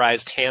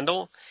 rubberized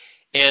handle.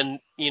 And,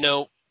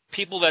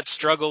 people that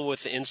struggle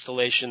with the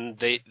installation,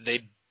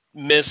 they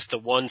miss the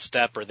one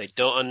step, or they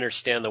don't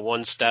understand the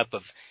one step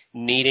of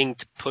needing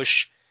to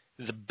push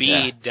the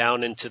bead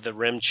down into the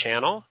rim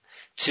channel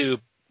to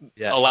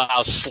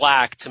allow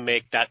slack to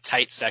make that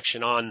tight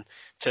section on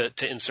to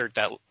insert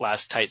that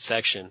last tight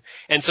section.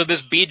 And so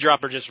this bead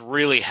dropper just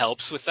really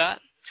helps with that.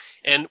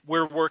 And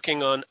we're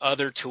working on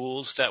other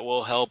tools that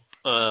will help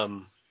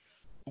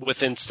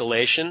with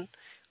installation.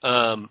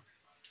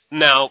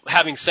 Now,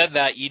 having said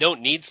that, you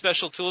don't need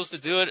special tools to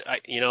do it.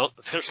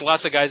 There's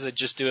lots of guys that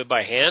just do it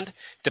by hand,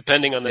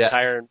 depending on the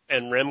tire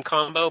and rim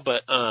combo.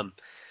 But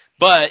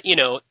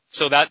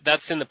so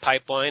that's in the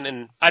pipeline,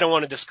 and I don't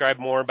want to describe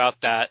more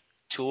about that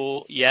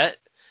tool yet.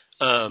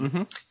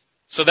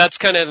 So that's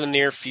kind of the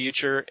near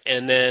future.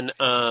 And then,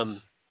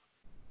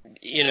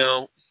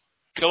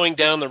 going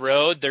down the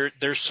road,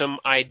 there's some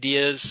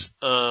ideas,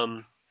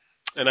 and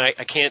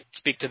I can't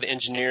speak to the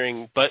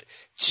engineering, but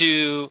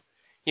to,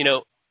 you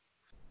know,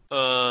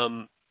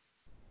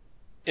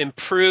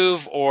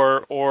 improve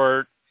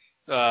or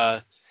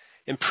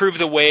improve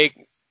the way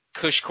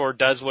CushCore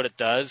does what it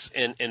does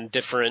in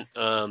different,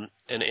 an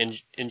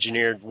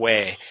engineered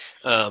way.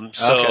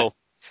 So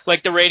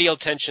like the radial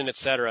tension, et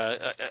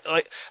cetera.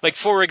 Like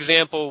for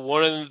example,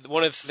 one of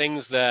the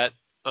things that,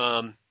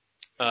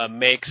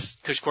 makes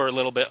CushCore a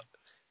little bit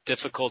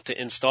difficult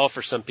to install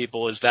for some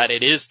people is that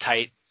it is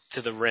tight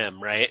to the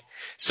rim, right?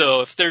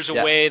 So if there's a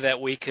way that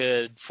we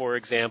could, for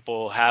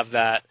example, have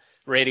that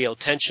radial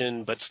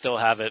tension but still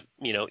have it,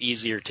 you know,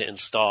 easier to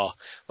install,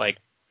 like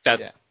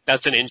that,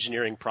 that's an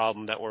engineering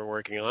problem that we're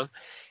working on.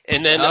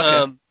 And then,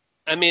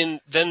 I mean,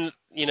 then,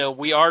 you know,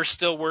 we are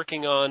still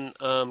working on,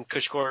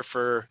 CushCore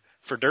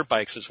for dirt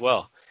bikes as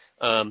well.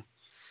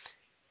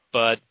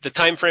 But the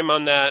time frame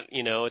on that,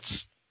 you know,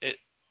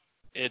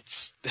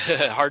 it's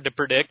hard to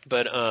predict,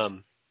 but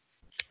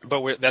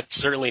that's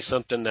certainly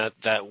something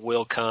that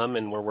will come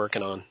and we're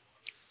working on.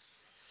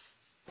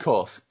 Of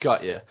course,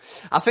 got you.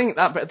 I think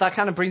that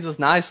kind of brings us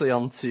nicely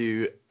on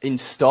to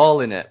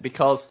installing it,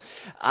 because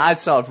I'd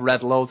sort of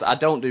read loads. I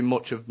don't do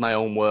much of my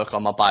own work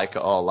on my bike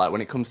at all. Like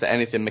when it comes to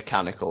anything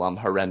mechanical, I'm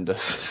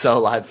horrendous. So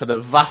like for the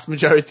vast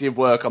majority of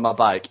work on my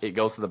bike, it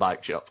goes to the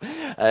bike shop.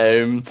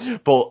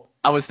 But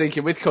I was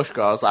thinking with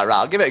CushCore, I was like, right,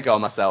 I'll give it a go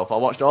myself. I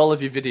watched all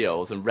of your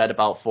videos and read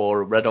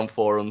on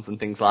forums and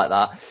things like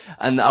that.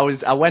 And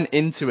I went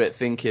into it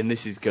thinking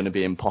this is going to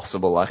be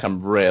impossible. Like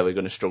I'm really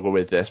going to struggle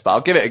with this, but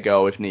I'll give it a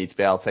go if needs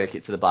be. I'll take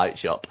it to the bike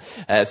shop.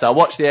 So I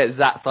watched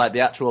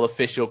the actual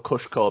official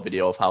CushCore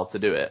video of how to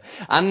do it.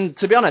 And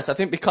to be honest, I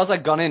think because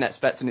I'd gone in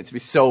expecting it to be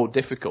so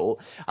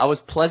difficult, I was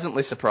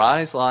pleasantly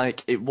surprised.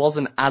 Like it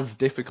wasn't as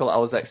difficult as I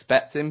was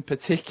expecting,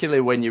 particularly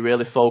when you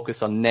really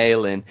focus on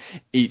nailing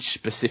each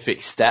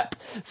specific step.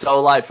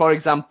 So like, for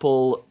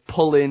example,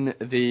 pulling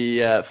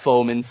the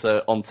foam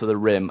insert onto the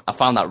rim, I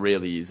found that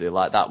really easy.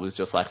 Like that was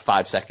just like a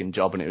 5-second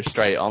job and it was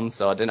straight on,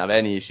 so I didn't have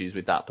any issues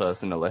with that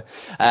personally.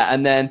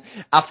 And then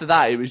after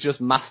that, it was just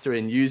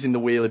mastering using the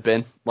wheelie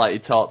bin like you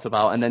talked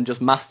about, and then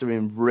just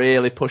mastering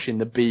really pushing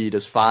the bead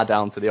as far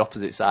down to the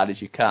opposite side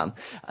as you can.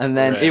 And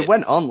then it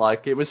went on,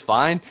 like it was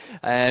fine.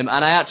 And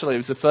it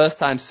was the first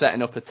time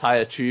setting up a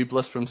tyre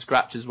tubeless from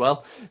scratch as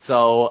well.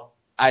 So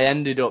I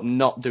ended up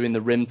not doing the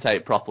rim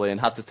tape properly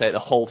and had to take the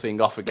whole thing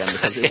off again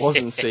because it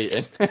wasn't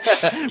seating.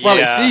 Well,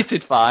 it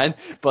seated fine,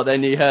 but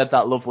then you heard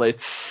that lovely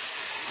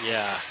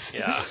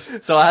yeah.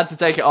 So I had to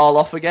take it all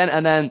off again,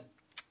 and then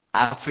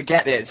I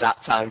forget the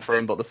exact time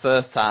frame, but the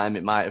first time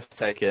it might have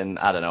taken,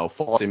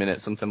 40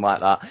 minutes, something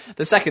like that.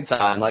 The second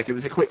time, like, it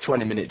was a quick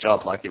 20-minute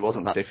job, like, it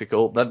wasn't that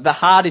difficult. The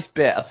hardest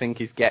bit, I think,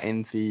 is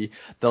getting the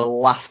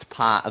last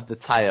part of the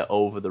tyre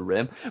over the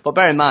rim. But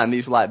bear in mind,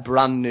 these were, like,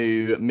 brand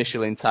new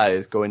Michelin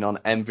tyres going on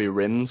Envy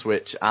rims,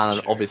 which,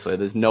 obviously,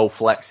 there's no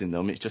flex in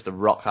them. It's just a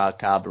rock-hard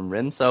carbon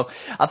rim. So,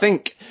 I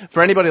think,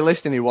 for anybody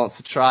listening who wants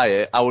to try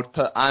it, I would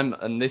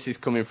and this is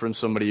coming from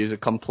somebody who's a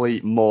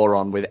complete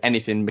moron with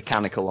anything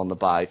mechanical on the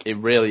bike. It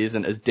really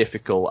isn't as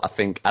difficult, I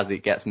think, as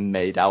it gets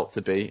made out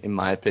to be, in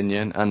my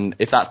opinion. And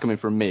if that's coming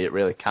from me, it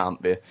really can't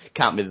be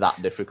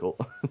that difficult.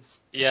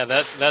 Yeah,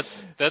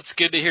 that's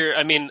good to hear.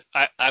 I mean,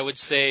 I would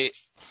say,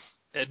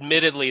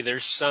 admittedly,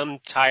 there's some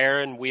tire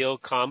and wheel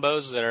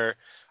combos that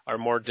are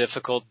more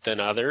difficult than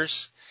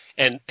others.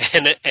 And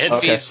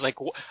Envy's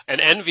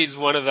Envy's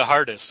one of the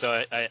hardest.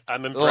 So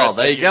I'm impressed. Oh,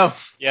 there you go.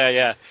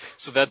 Yeah.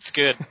 So that's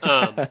good.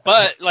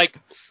 But like,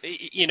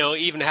 you know,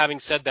 even having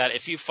said that,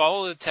 if you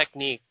follow the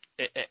technique,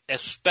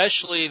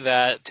 especially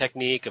that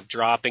technique of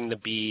dropping the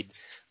bead,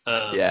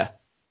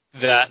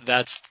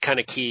 that's kind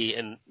of key.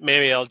 And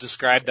maybe I'll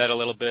describe that a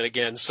little bit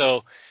again.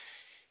 So,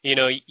 you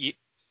know,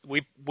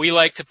 we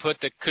like to put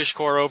the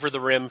CushCore over the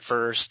rim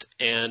first,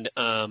 and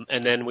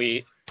then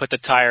we put the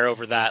tire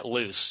over that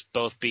loose,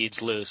 both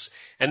beads loose.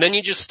 And then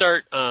you just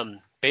start,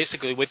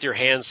 basically with your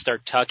hands,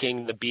 start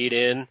tucking the bead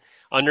in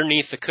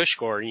underneath the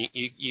CushCore.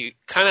 You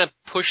kind of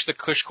push the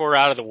CushCore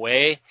out of the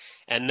way,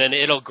 and then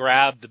it'll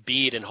grab the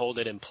bead and hold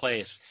it in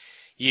place.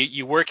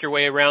 You work your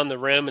way around the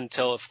rim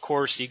until, of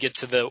course, you get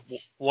to the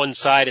one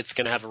side. It's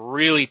going to have a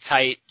really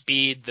tight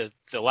bead.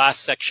 The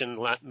last section,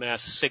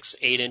 last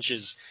 6-8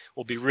 inches,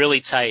 will be really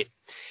tight.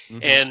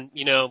 Mm-hmm. And,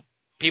 you know,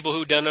 people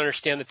who don't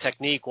understand the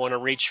technique want to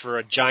reach for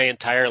a giant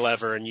tire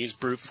lever and use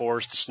brute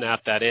force to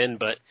snap that in,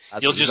 but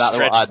you'll just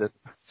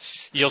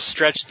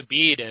stretch the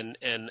bead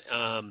and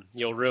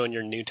you'll ruin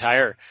your new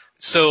tire.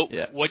 So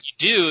what you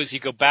do is you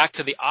go back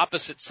to the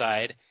opposite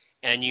side,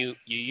 and you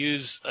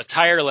use a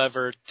tire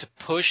lever to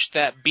push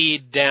that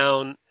bead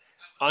down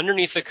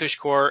underneath the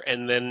CushCore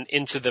and then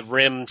into the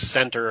rim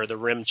center or the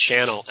rim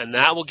channel. And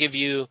that will give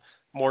you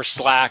more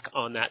slack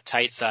on that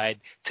tight side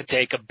to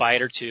take a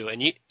bite or two.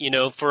 And you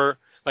know, for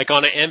like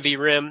on an Envy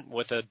rim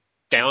with a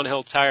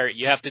downhill tire,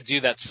 you have to do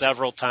that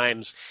several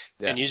times,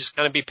 and you just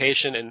kind of be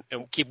patient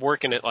and keep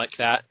working it like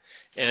that.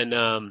 And,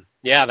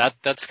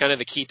 that's kind of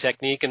the key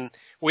technique. And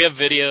we have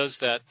videos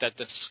that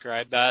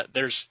describe that.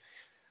 There's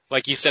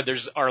like you said,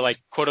 there's our like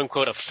quote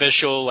unquote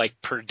official like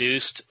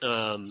produced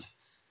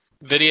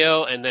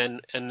video, and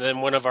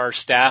then one of our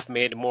staff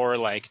made more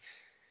like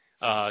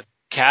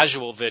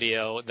casual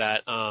video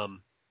that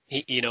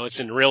he, you know, it's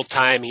in real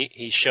time.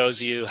 He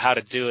shows you how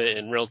to do it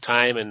in real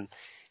time, and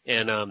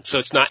so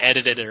it's not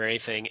edited or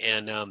anything.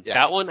 And Yes.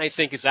 that one I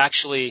think is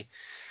actually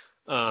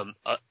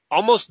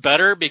almost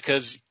better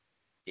because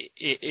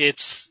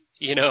it's,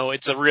 you know,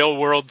 it's a real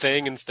world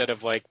thing instead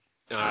of like,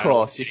 Of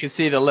course, you can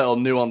see the little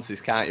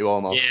nuances, can't you,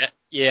 almost?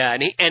 yeah,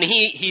 and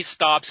he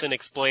stops and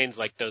explains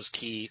like those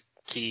key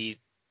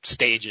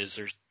stages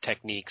or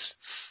techniques.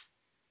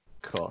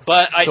 Of course.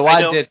 But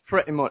I did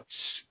pretty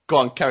much. Go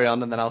on, carry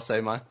on, and then I'll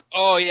say mine.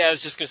 Oh yeah, I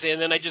was just gonna say,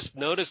 and then I just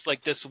noticed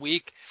like this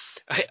week,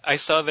 I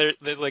saw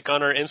that like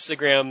on our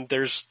Instagram,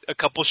 there's a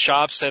couple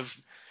shops have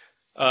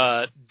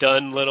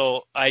done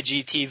little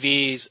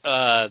IGTVs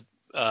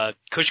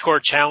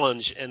Cushcore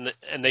challenge, and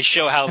they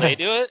show how they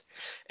do it,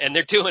 and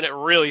they're doing it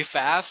really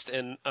fast.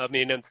 And I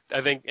mean,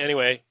 I think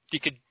anyway, you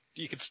could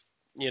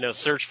you know,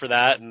 search for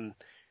that, and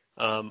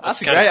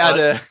that's a great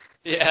idea.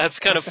 Yeah, it's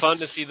kind of fun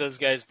to see those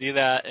guys do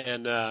that,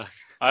 and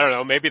I don't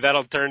know, maybe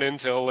that'll turn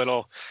into a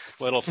little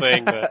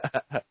thing,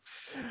 but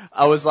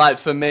I was like,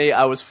 for me,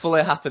 I was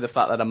fully happy the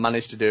fact that I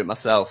managed to do it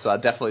myself, so I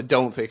definitely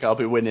don't think I'll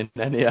be winning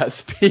any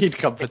speed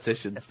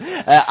competitions.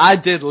 I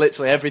did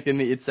literally everything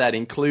that you'd said,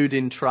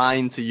 including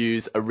trying to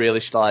use a really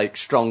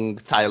strong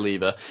tire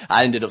lever.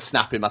 I ended up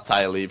snapping my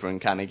tire lever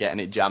and kind of getting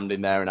it jammed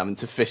in there and having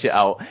to fish it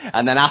out.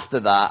 And then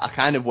after that, I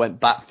kind of went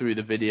back through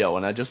the video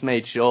and I just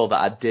made sure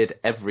that I did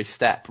every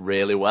step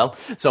really well.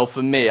 So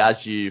for me,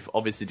 as you've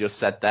obviously just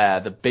said there,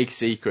 the big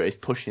secret is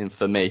pushing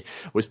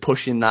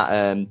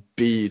that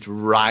bead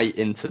right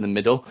into the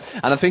middle.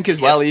 And I think as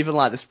well, even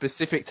like the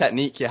specific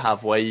technique you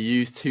have where you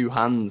use two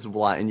hands,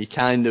 like, and you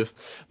kind of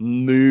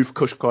move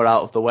Cushcore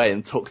out of the way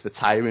and tuck the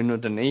tire in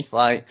underneath.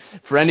 Like,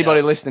 for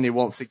anybody listening who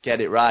wants to get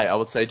it right, I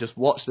would say just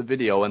watch the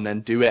video and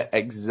then do it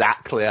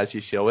exactly as you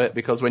show it,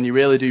 because when you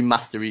really do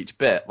master each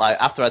bit, like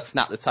after I'd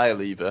snapped the tire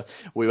lever,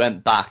 we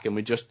went back and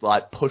we just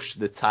like pushed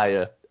the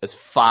tire as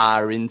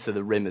far into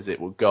the rim as it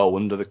would go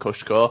under the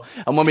Cushcore.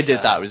 And when we did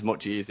that, it was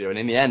much easier. And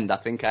in the end, I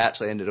think I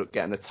actually ended up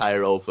getting the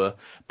tire over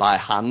by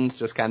hand,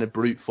 just kind of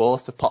brute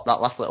force to pop that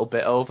last little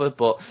bit over.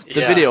 But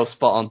the video's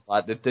spot on.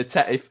 Like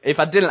if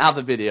I didn't have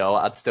the video,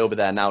 I'd still be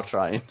there now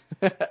trying.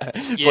 But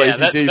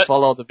if you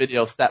follow the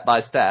video step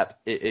by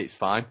step, it's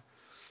fine.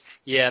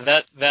 Yeah,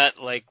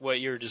 that like what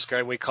you were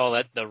describing, we call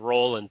that the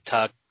roll and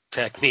tuck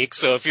technique.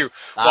 So if you're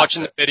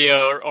watching the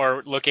video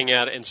or looking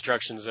at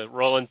instructions,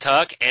 roll and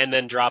tuck and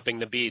then dropping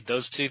the bead,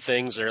 those two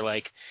things are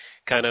like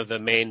kind of the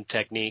main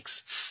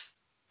techniques.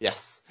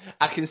 Yes.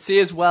 I can see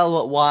as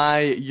well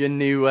why your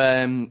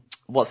new,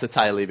 what's the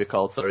tire lever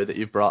called, sorry, that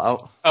you've brought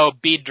out? Oh,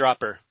 bead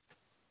dropper.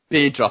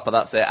 Bead dropper,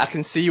 that's it. I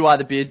can see why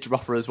the bead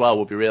dropper as well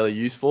would be really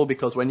useful,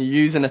 because when you're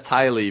using a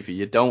tire lever,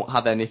 you don't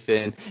have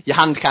anything, your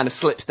hand kind of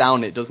slips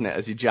down it, doesn't it,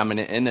 as you're jamming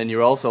it in, and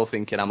you're also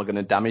thinking, am I going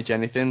to damage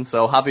anything?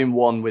 So having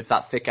one with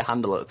that thicker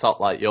handle at the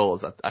top like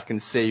yours, I can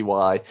see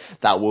why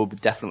that will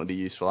definitely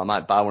be useful. I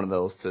might buy one of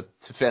those to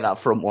fit that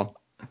front one.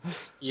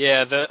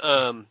 Yeah,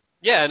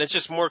 and it's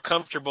just more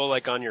comfortable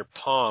like on your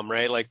palm,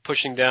 right? Like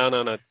pushing down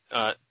on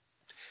a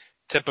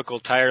typical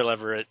tire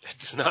lever,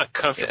 it's not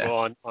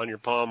comfortable on your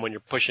palm when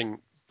you're pushing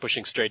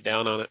straight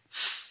down on it.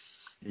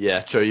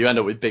 Yeah, true. You end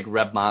up with big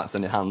red marks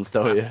on your hands,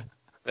 don't you?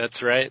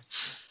 That's right.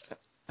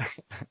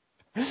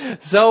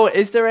 So,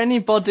 is there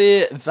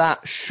anybody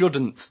that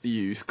shouldn't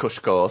use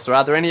Cushcore? Or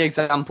are there any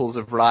examples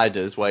of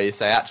riders where you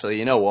say, actually,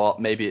 you know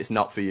what, maybe it's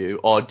not for you?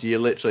 Or do you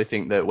literally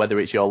think that whether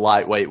it's your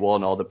lightweight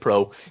one or the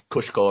pro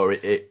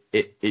Cushcore,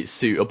 it's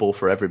suitable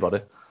for everybody?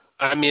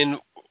 I mean,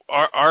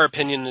 our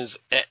opinion is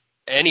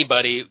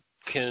anybody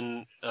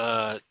can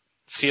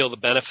feel the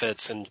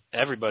benefits, and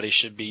everybody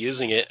should be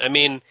using it. I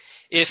mean,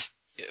 if,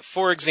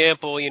 for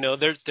example, you know,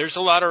 there's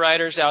a lot of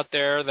riders out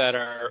there that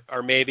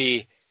are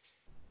maybe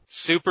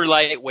super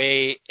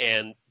lightweight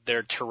and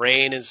their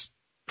terrain is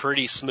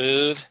pretty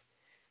smooth.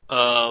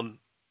 They're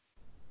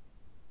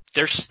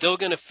still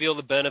going to feel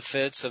the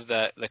benefits of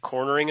the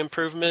cornering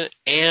improvement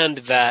and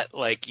that,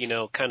 like, you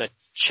know, kind of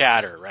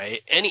chatter,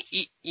 right?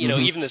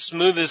 Even the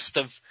smoothest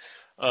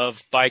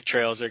of bike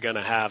trails are going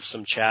to have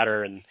some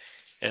chatter, and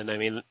I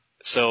mean,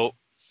 so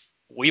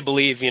we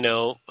believe, you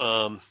know,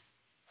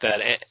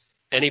 that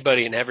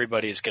anybody and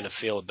everybody is going to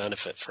feel a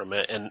benefit from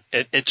it. And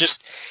it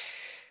just,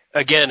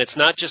 again, it's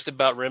not just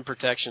about rim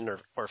protection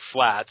or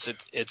flats.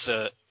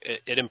 It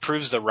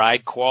improves the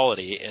ride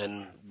quality,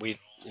 and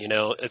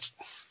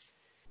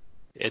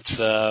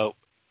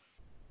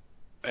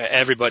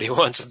everybody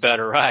wants a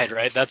better ride,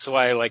 right? That's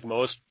why, like,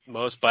 most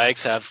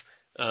bikes have,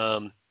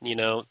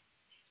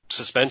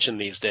 suspension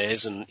these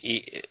days, and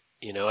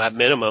at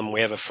minimum,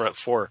 we have a front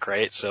fork,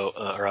 right? So,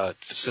 or a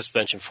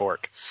suspension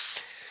fork.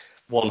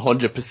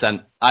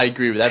 100%. I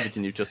agree with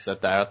everything you just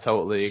said there. I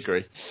totally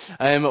agree.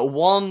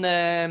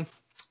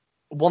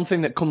 one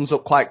thing that comes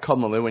up quite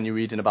commonly when you're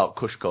reading about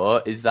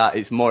Cushcore is that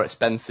it's more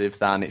expensive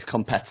than its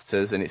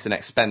competitors and it's an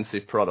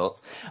expensive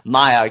product.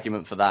 My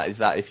argument for that is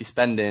that if you're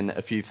spending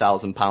a few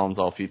 £1,000s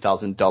or a few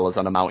 $1,000s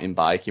on a mountain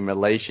bike, in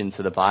relation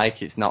to the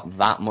bike, it's not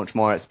that much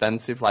more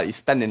expensive. Like, you're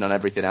spending on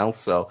everything else.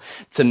 So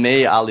to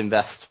me, I'll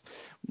invest,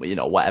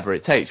 whatever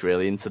it takes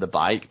really into the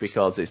bike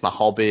because it's my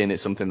hobby and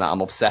it's something that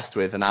I'm obsessed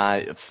with.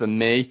 And for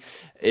me,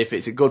 if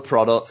it's a good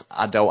product,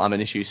 I don't have an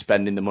issue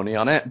spending the money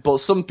on it. But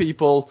some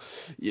people,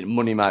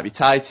 money might be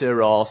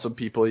tighter, or some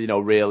people,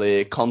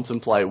 really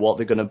contemplate what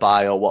they're going to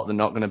buy or what they're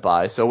not going to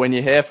buy. So when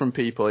you hear from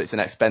people it's an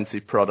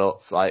expensive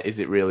product, like, is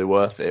it really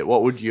worth it?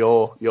 What would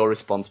your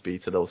response be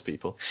to those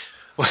people?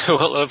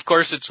 Well, of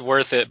course it's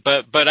worth it,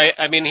 but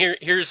I mean,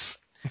 here's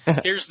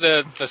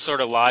the sort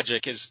of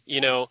logic is,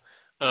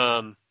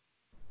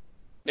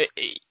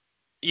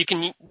 you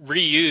can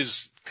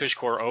reuse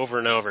Cushcore over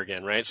and over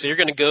again, right? So you're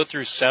going to go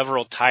through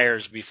several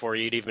tires before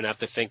you'd even have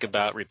to think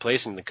about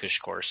replacing the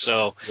Cushcore.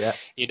 So,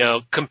 yeah.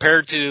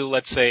 Compared to,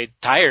 let's say,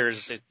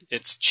 tires,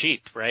 it's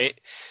cheap, right?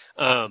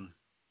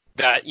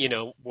 That,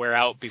 wear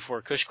out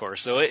before Cushcore.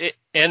 So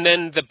and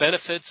then the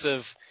benefits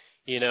of,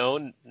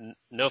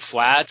 no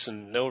flats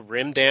and no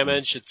rim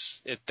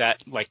damage.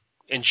 That like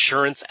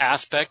insurance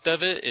aspect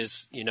of it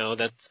is,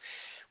 that's,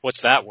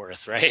 what's that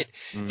worth, right?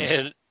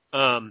 And,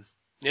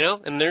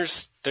 and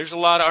there's a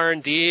lot of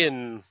R&D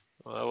and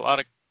a lot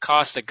of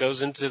cost that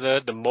goes into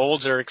the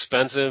molds are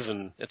expensive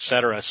and et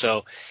cetera.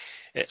 So,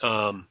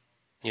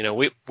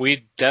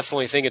 we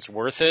definitely think it's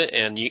worth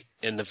it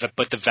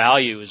but the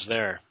value is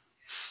there.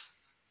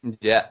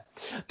 Yeah,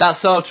 that's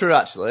so true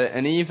actually.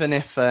 And even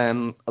if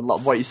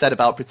what you said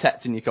about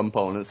protecting your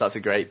components, that's a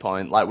great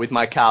point. Like with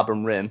my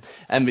carbon rim,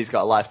 Envy's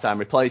got a lifetime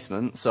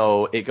replacement,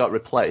 so it got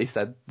replaced.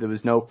 There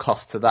was no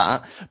cost to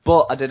that,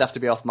 but I did have to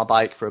be off my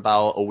bike for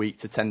about a week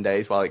to 10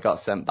 days while it got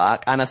sent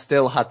back, and I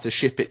still had to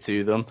ship it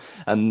to them.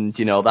 And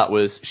that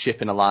was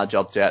shipping a large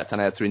object,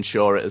 and I had to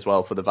insure it as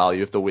well for the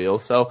value of the wheel.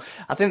 So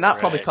I think that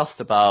probably cost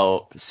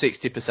about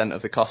 60%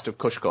 of the cost of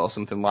Cushcore,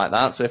 something like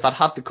that. So if I'd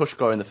had the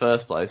Cushcore in the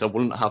first place, I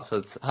wouldn't have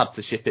had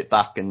to ship it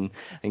back and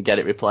get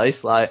it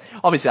replaced. Like,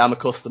 obviously I'm a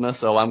customer,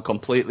 so I'm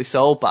completely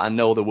sold, but I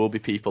know there will be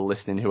people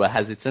listening who are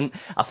hesitant.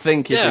 I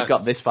think if we've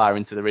got this far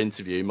into their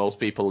interview, most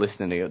people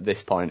listening at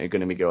this point are going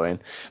to be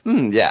going,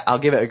 yeah, I'll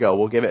give it a go.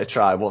 We'll give it a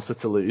try. What's there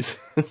to lose?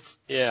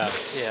 Yeah.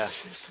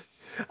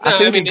 I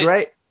think it's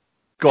great.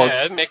 Go on.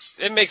 Yeah,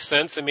 it makes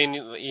sense. I mean,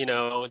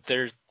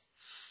 there's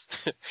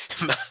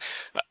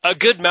a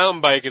good mountain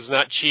bike is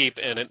not cheap,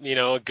 and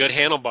a good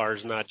handlebar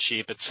is not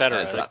cheap,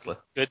 etc. Exactly.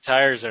 Good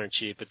tires aren't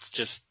cheap. It's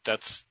just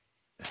that's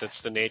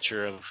the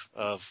nature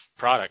of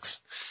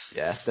products.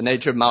 Yeah, the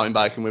nature of mountain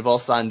biking. We've all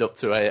signed up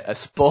to a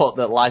sport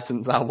that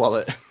lightens our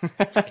wallet.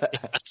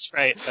 That's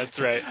right.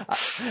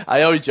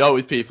 I always joke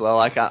with people,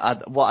 I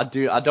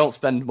don't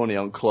spend money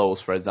on clothes,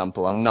 for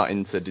example. I'm not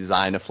into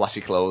designer flashy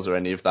clothes or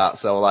any of that.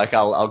 So like,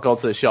 I'll go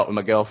to the shop with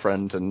my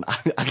girlfriend, and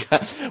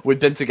we've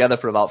been together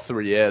for about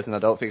 3 years, and I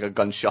don't think I've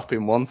gone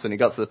shopping once. And it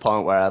got to the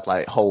point where I had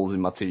like holes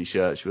in my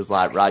t-shirt. She was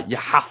like, right, you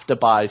have to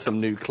buy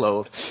some new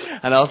clothes.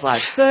 And I was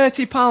like,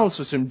 £30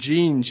 for some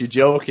jeans, you're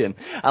joking.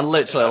 And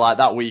literally like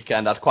that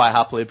weekend, I'd quite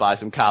happily buy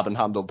some carbon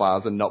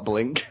handlebars and not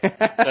blink.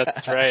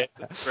 That's right.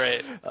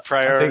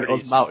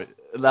 Priorities.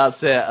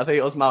 That's it. I think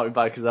it was mountain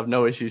bikers have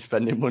no issue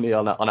spending money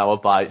on our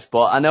bikes.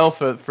 But I know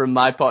from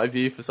my point of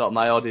view, for sort of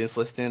my audience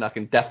listening, I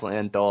can definitely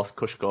endorse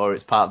Cushcore.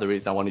 It's part of the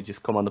reason I want to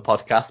just come on the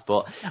podcast.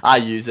 But I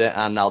use it,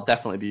 and I'll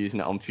definitely be using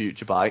it on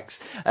future bikes.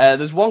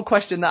 There's one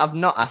question that I've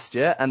not asked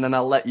you, and then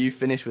I'll let you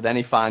finish with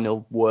any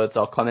final words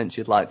or comments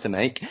you'd like to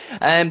make.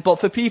 But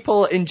for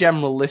people in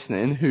general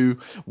listening who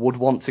would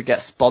want to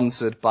get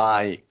sponsored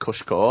by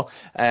Cushcore,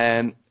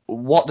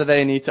 what do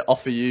they need to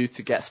offer you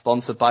to get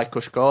sponsored by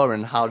Cushcore,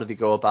 and how do they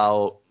go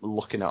about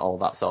looking at all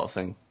that sort of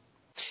thing?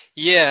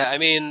 Yeah, I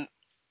mean,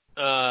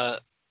 the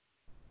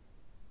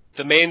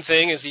main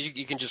thing is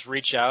you can just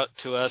reach out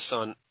to us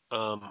on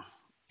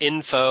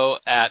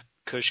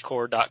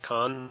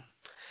info@cushcore.com.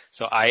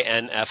 So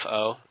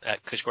info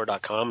at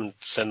cushcore.com, and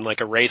send like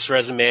a race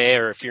resume,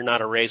 or if you're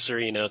not a racer,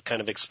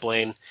 kind of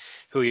explain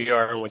who you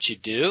are and what you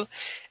do.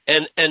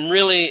 And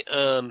really,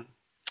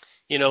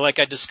 like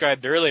I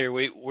described earlier,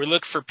 we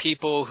look for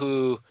people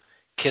who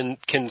can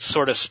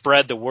sort of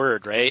spread the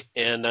word, right?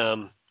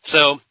 And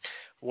so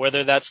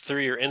whether that's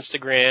through your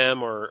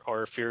Instagram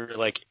or if you're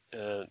like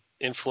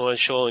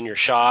influential in your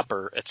shop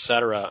or et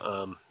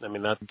cetera, I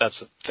mean that's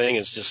the thing,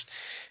 is just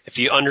if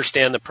you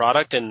understand the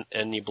product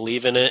and you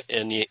believe in it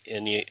and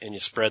you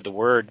spread the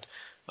word,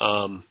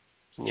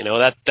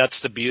 that's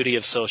the beauty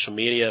of social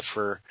media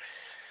for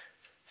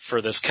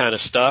this kind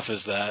of stuff,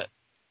 is that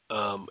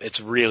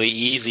it's really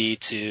easy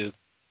to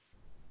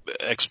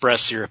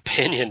express your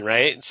opinion,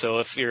 right? So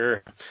if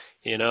you're,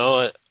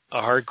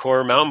 a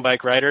hardcore mountain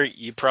bike rider,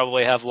 you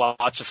probably have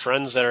lots of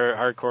friends that are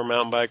hardcore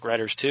mountain bike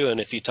riders too.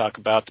 And if you talk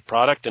about the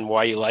product and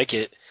why you like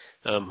it,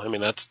 I mean,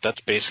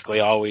 that's basically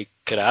all we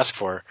could ask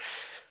for.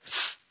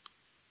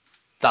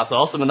 That's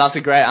awesome, and that's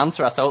a great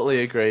answer. I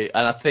totally agree.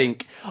 And I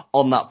think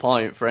on that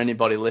point, for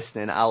anybody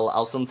listening,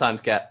 I'll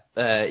sometimes get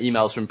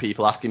emails from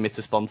people asking me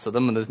to sponsor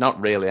them, and there's not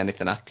really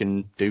anything I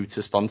can do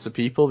to sponsor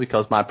people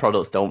because my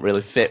products don't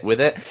really fit with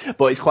it.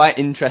 But it's quite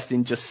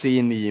interesting just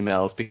seeing the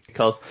emails,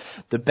 because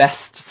the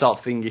best sort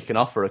of thing you can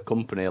offer a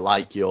company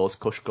like yours,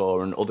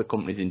 Cushcore, and other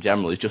companies in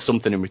general is just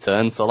something in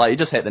return. So like, you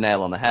just hit the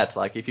nail on the head.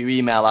 Like, if you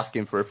email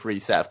asking for a free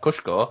set of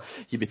Cushcore,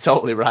 you'd be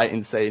totally right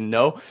in saying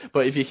no.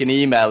 But if you can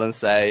email and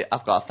say,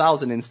 I've got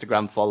 1,000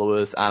 Instagram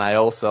followers and I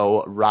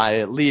also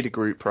lead a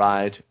group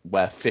ride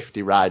where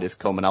 50 riders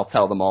come, and I'll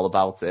tell them all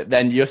about it,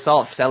 then you're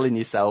sort of selling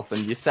yourself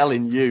and you're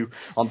selling you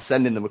on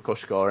sending them a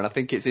Cushcore. And I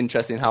think it's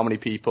interesting how many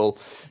people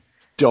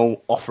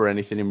don't offer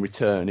anything in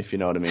return, if you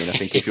know what I mean. I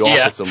think if you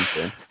offer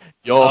something,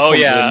 your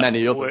company and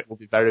many others will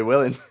be very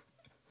willing.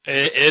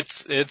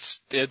 It's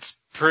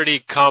pretty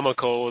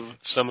comical with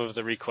some of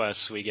the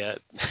requests we get.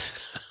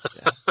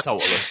 Yeah,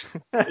 totally.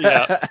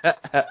 Yeah.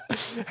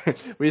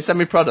 Will you send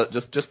me product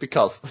just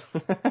because?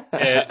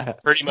 Yeah,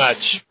 pretty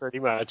much.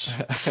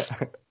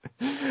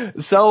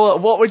 So,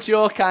 what would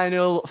your kind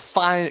of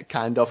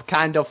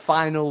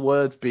final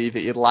words be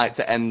that you'd like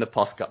to end the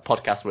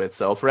podcast with?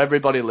 So, for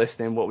everybody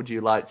listening, what would you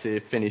like to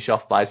finish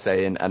off by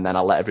saying? And then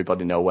I'll let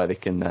everybody know where they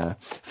can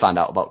find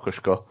out about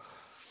Cushcore.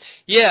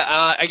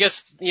 Yeah, I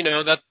guess,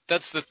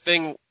 that's the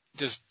thing,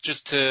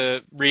 just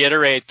to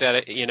reiterate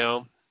that,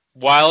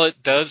 while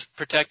it does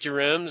protect your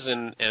rims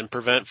and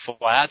prevent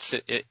flats,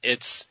 it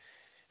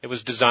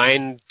was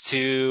designed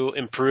to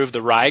improve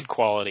the ride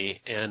quality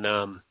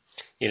and,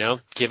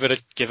 give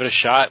it a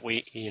shot.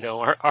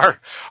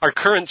 Our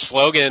current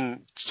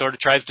slogan sort of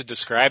tries to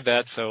describe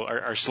that. So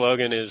our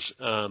slogan is,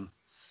 go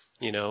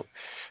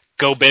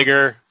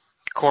bigger,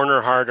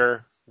 corner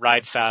harder,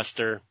 ride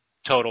faster,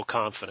 total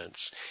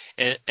confidence.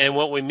 And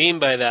what we mean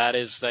by that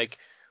is, like,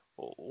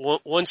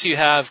 once you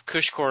have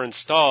Cushcore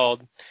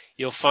installed,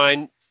 you'll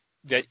find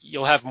that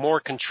you'll have more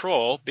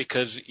control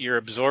because you're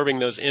absorbing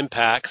those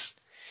impacts.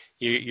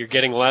 You're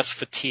getting less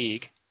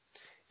fatigue.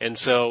 And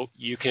so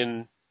you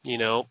can,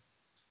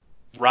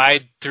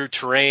 ride through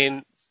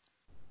terrain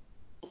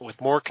with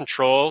more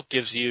control,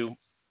 gives you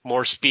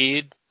more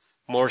speed.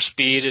 More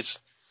speed is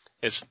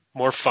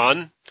more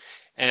fun.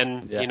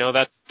 And,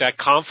 that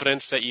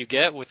confidence that you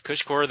get with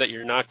Cushcore, that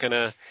you're not going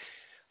to,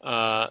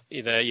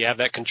 that you have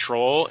that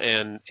control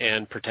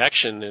and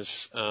protection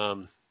is,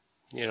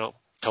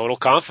 total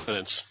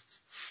confidence.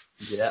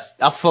 Yeah,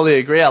 I fully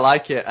agree. I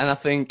like it. And I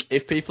think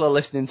if people are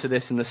listening to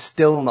this and they're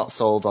still not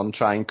sold on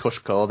trying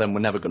Cushcore, then we're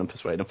never going to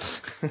persuade them.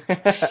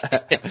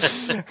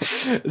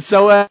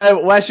 So,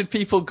 where should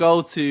people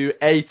go to,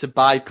 A, to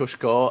buy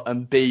Cushcore,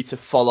 and B, to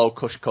follow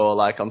Cushcore,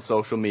 like on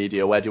social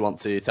media? Where do you want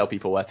to tell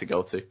people where to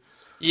go to?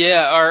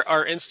 Yeah,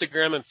 our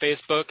Instagram and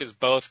Facebook is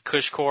both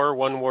Cushcore,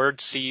 one word,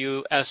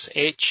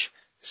 CUSHCORE.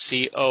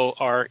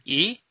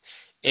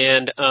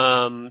 And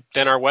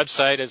then our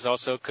website is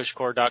also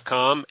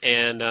cushcore.com.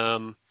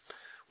 And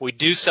we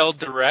do sell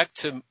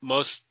direct to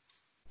most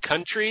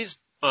countries.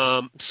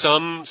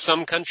 Some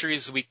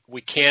countries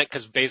we can't,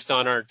 because based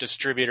on our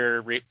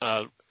distributor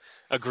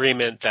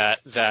agreement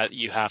that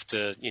you have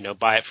to,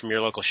 buy it from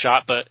your local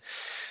shop. But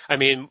I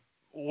mean,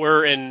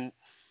 we're in,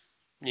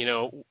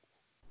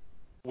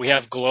 we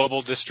have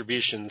global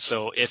distribution.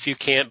 So if you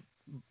can't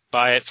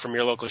buy it from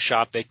your local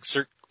shop, they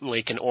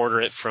certainly can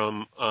order it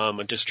from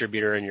a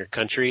distributor in your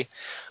country.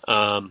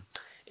 And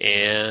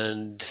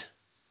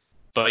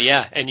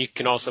you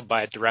can also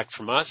buy it direct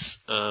from us.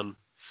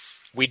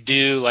 We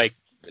do,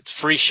 it's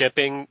free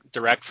shipping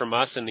direct from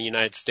us in the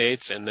United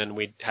States, and then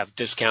we have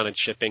discounted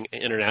shipping,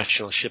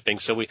 international shipping.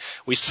 So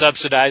we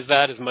subsidize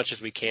that as much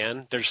as we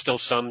can. There's still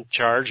some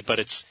charge, but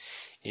it's,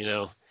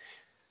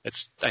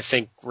 I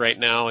think right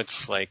now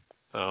it's like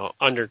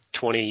under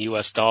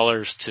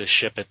 $20 to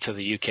ship it to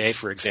the UK,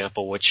 for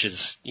example, which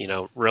is,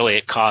 really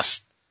it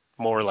costs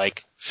more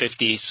like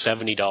 $50,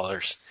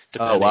 $70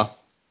 depending. Oh, wow.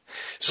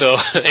 So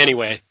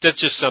anyway, that's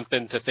just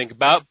something to think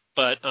about.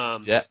 But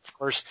of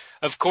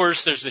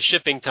course, there's the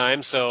shipping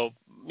time. So,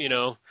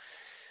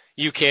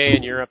 UK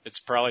and Europe,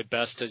 it's probably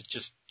best to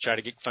just try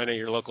to find out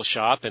your local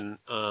shop and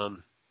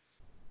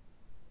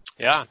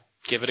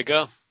give it a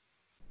go.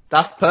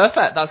 That's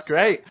perfect. That's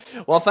great.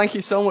 Well, thank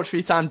you so much for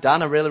your time,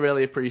 Dan. I really,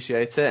 really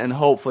appreciate it. And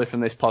hopefully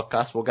from this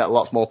podcast, we'll get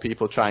lots more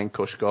people trying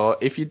Cushcore.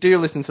 If you do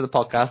listen to the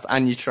podcast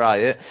and you try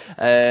it,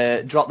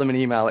 drop them an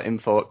email at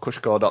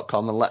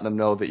info@cushcore.com and let them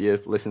know that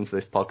you've listened to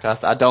this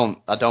podcast. I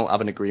don't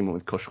have an agreement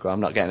with Cushcore.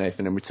 I'm not getting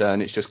anything in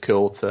return. It's just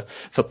cool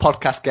for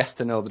podcast guests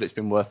to know that it's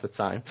been worth the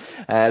time.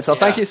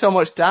 Thank you so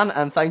much, Dan,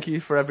 and thank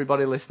you for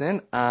everybody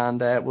listening.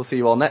 And we'll see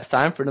you all next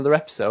time for another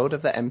episode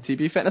of the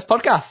MTB Fitness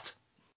Podcast.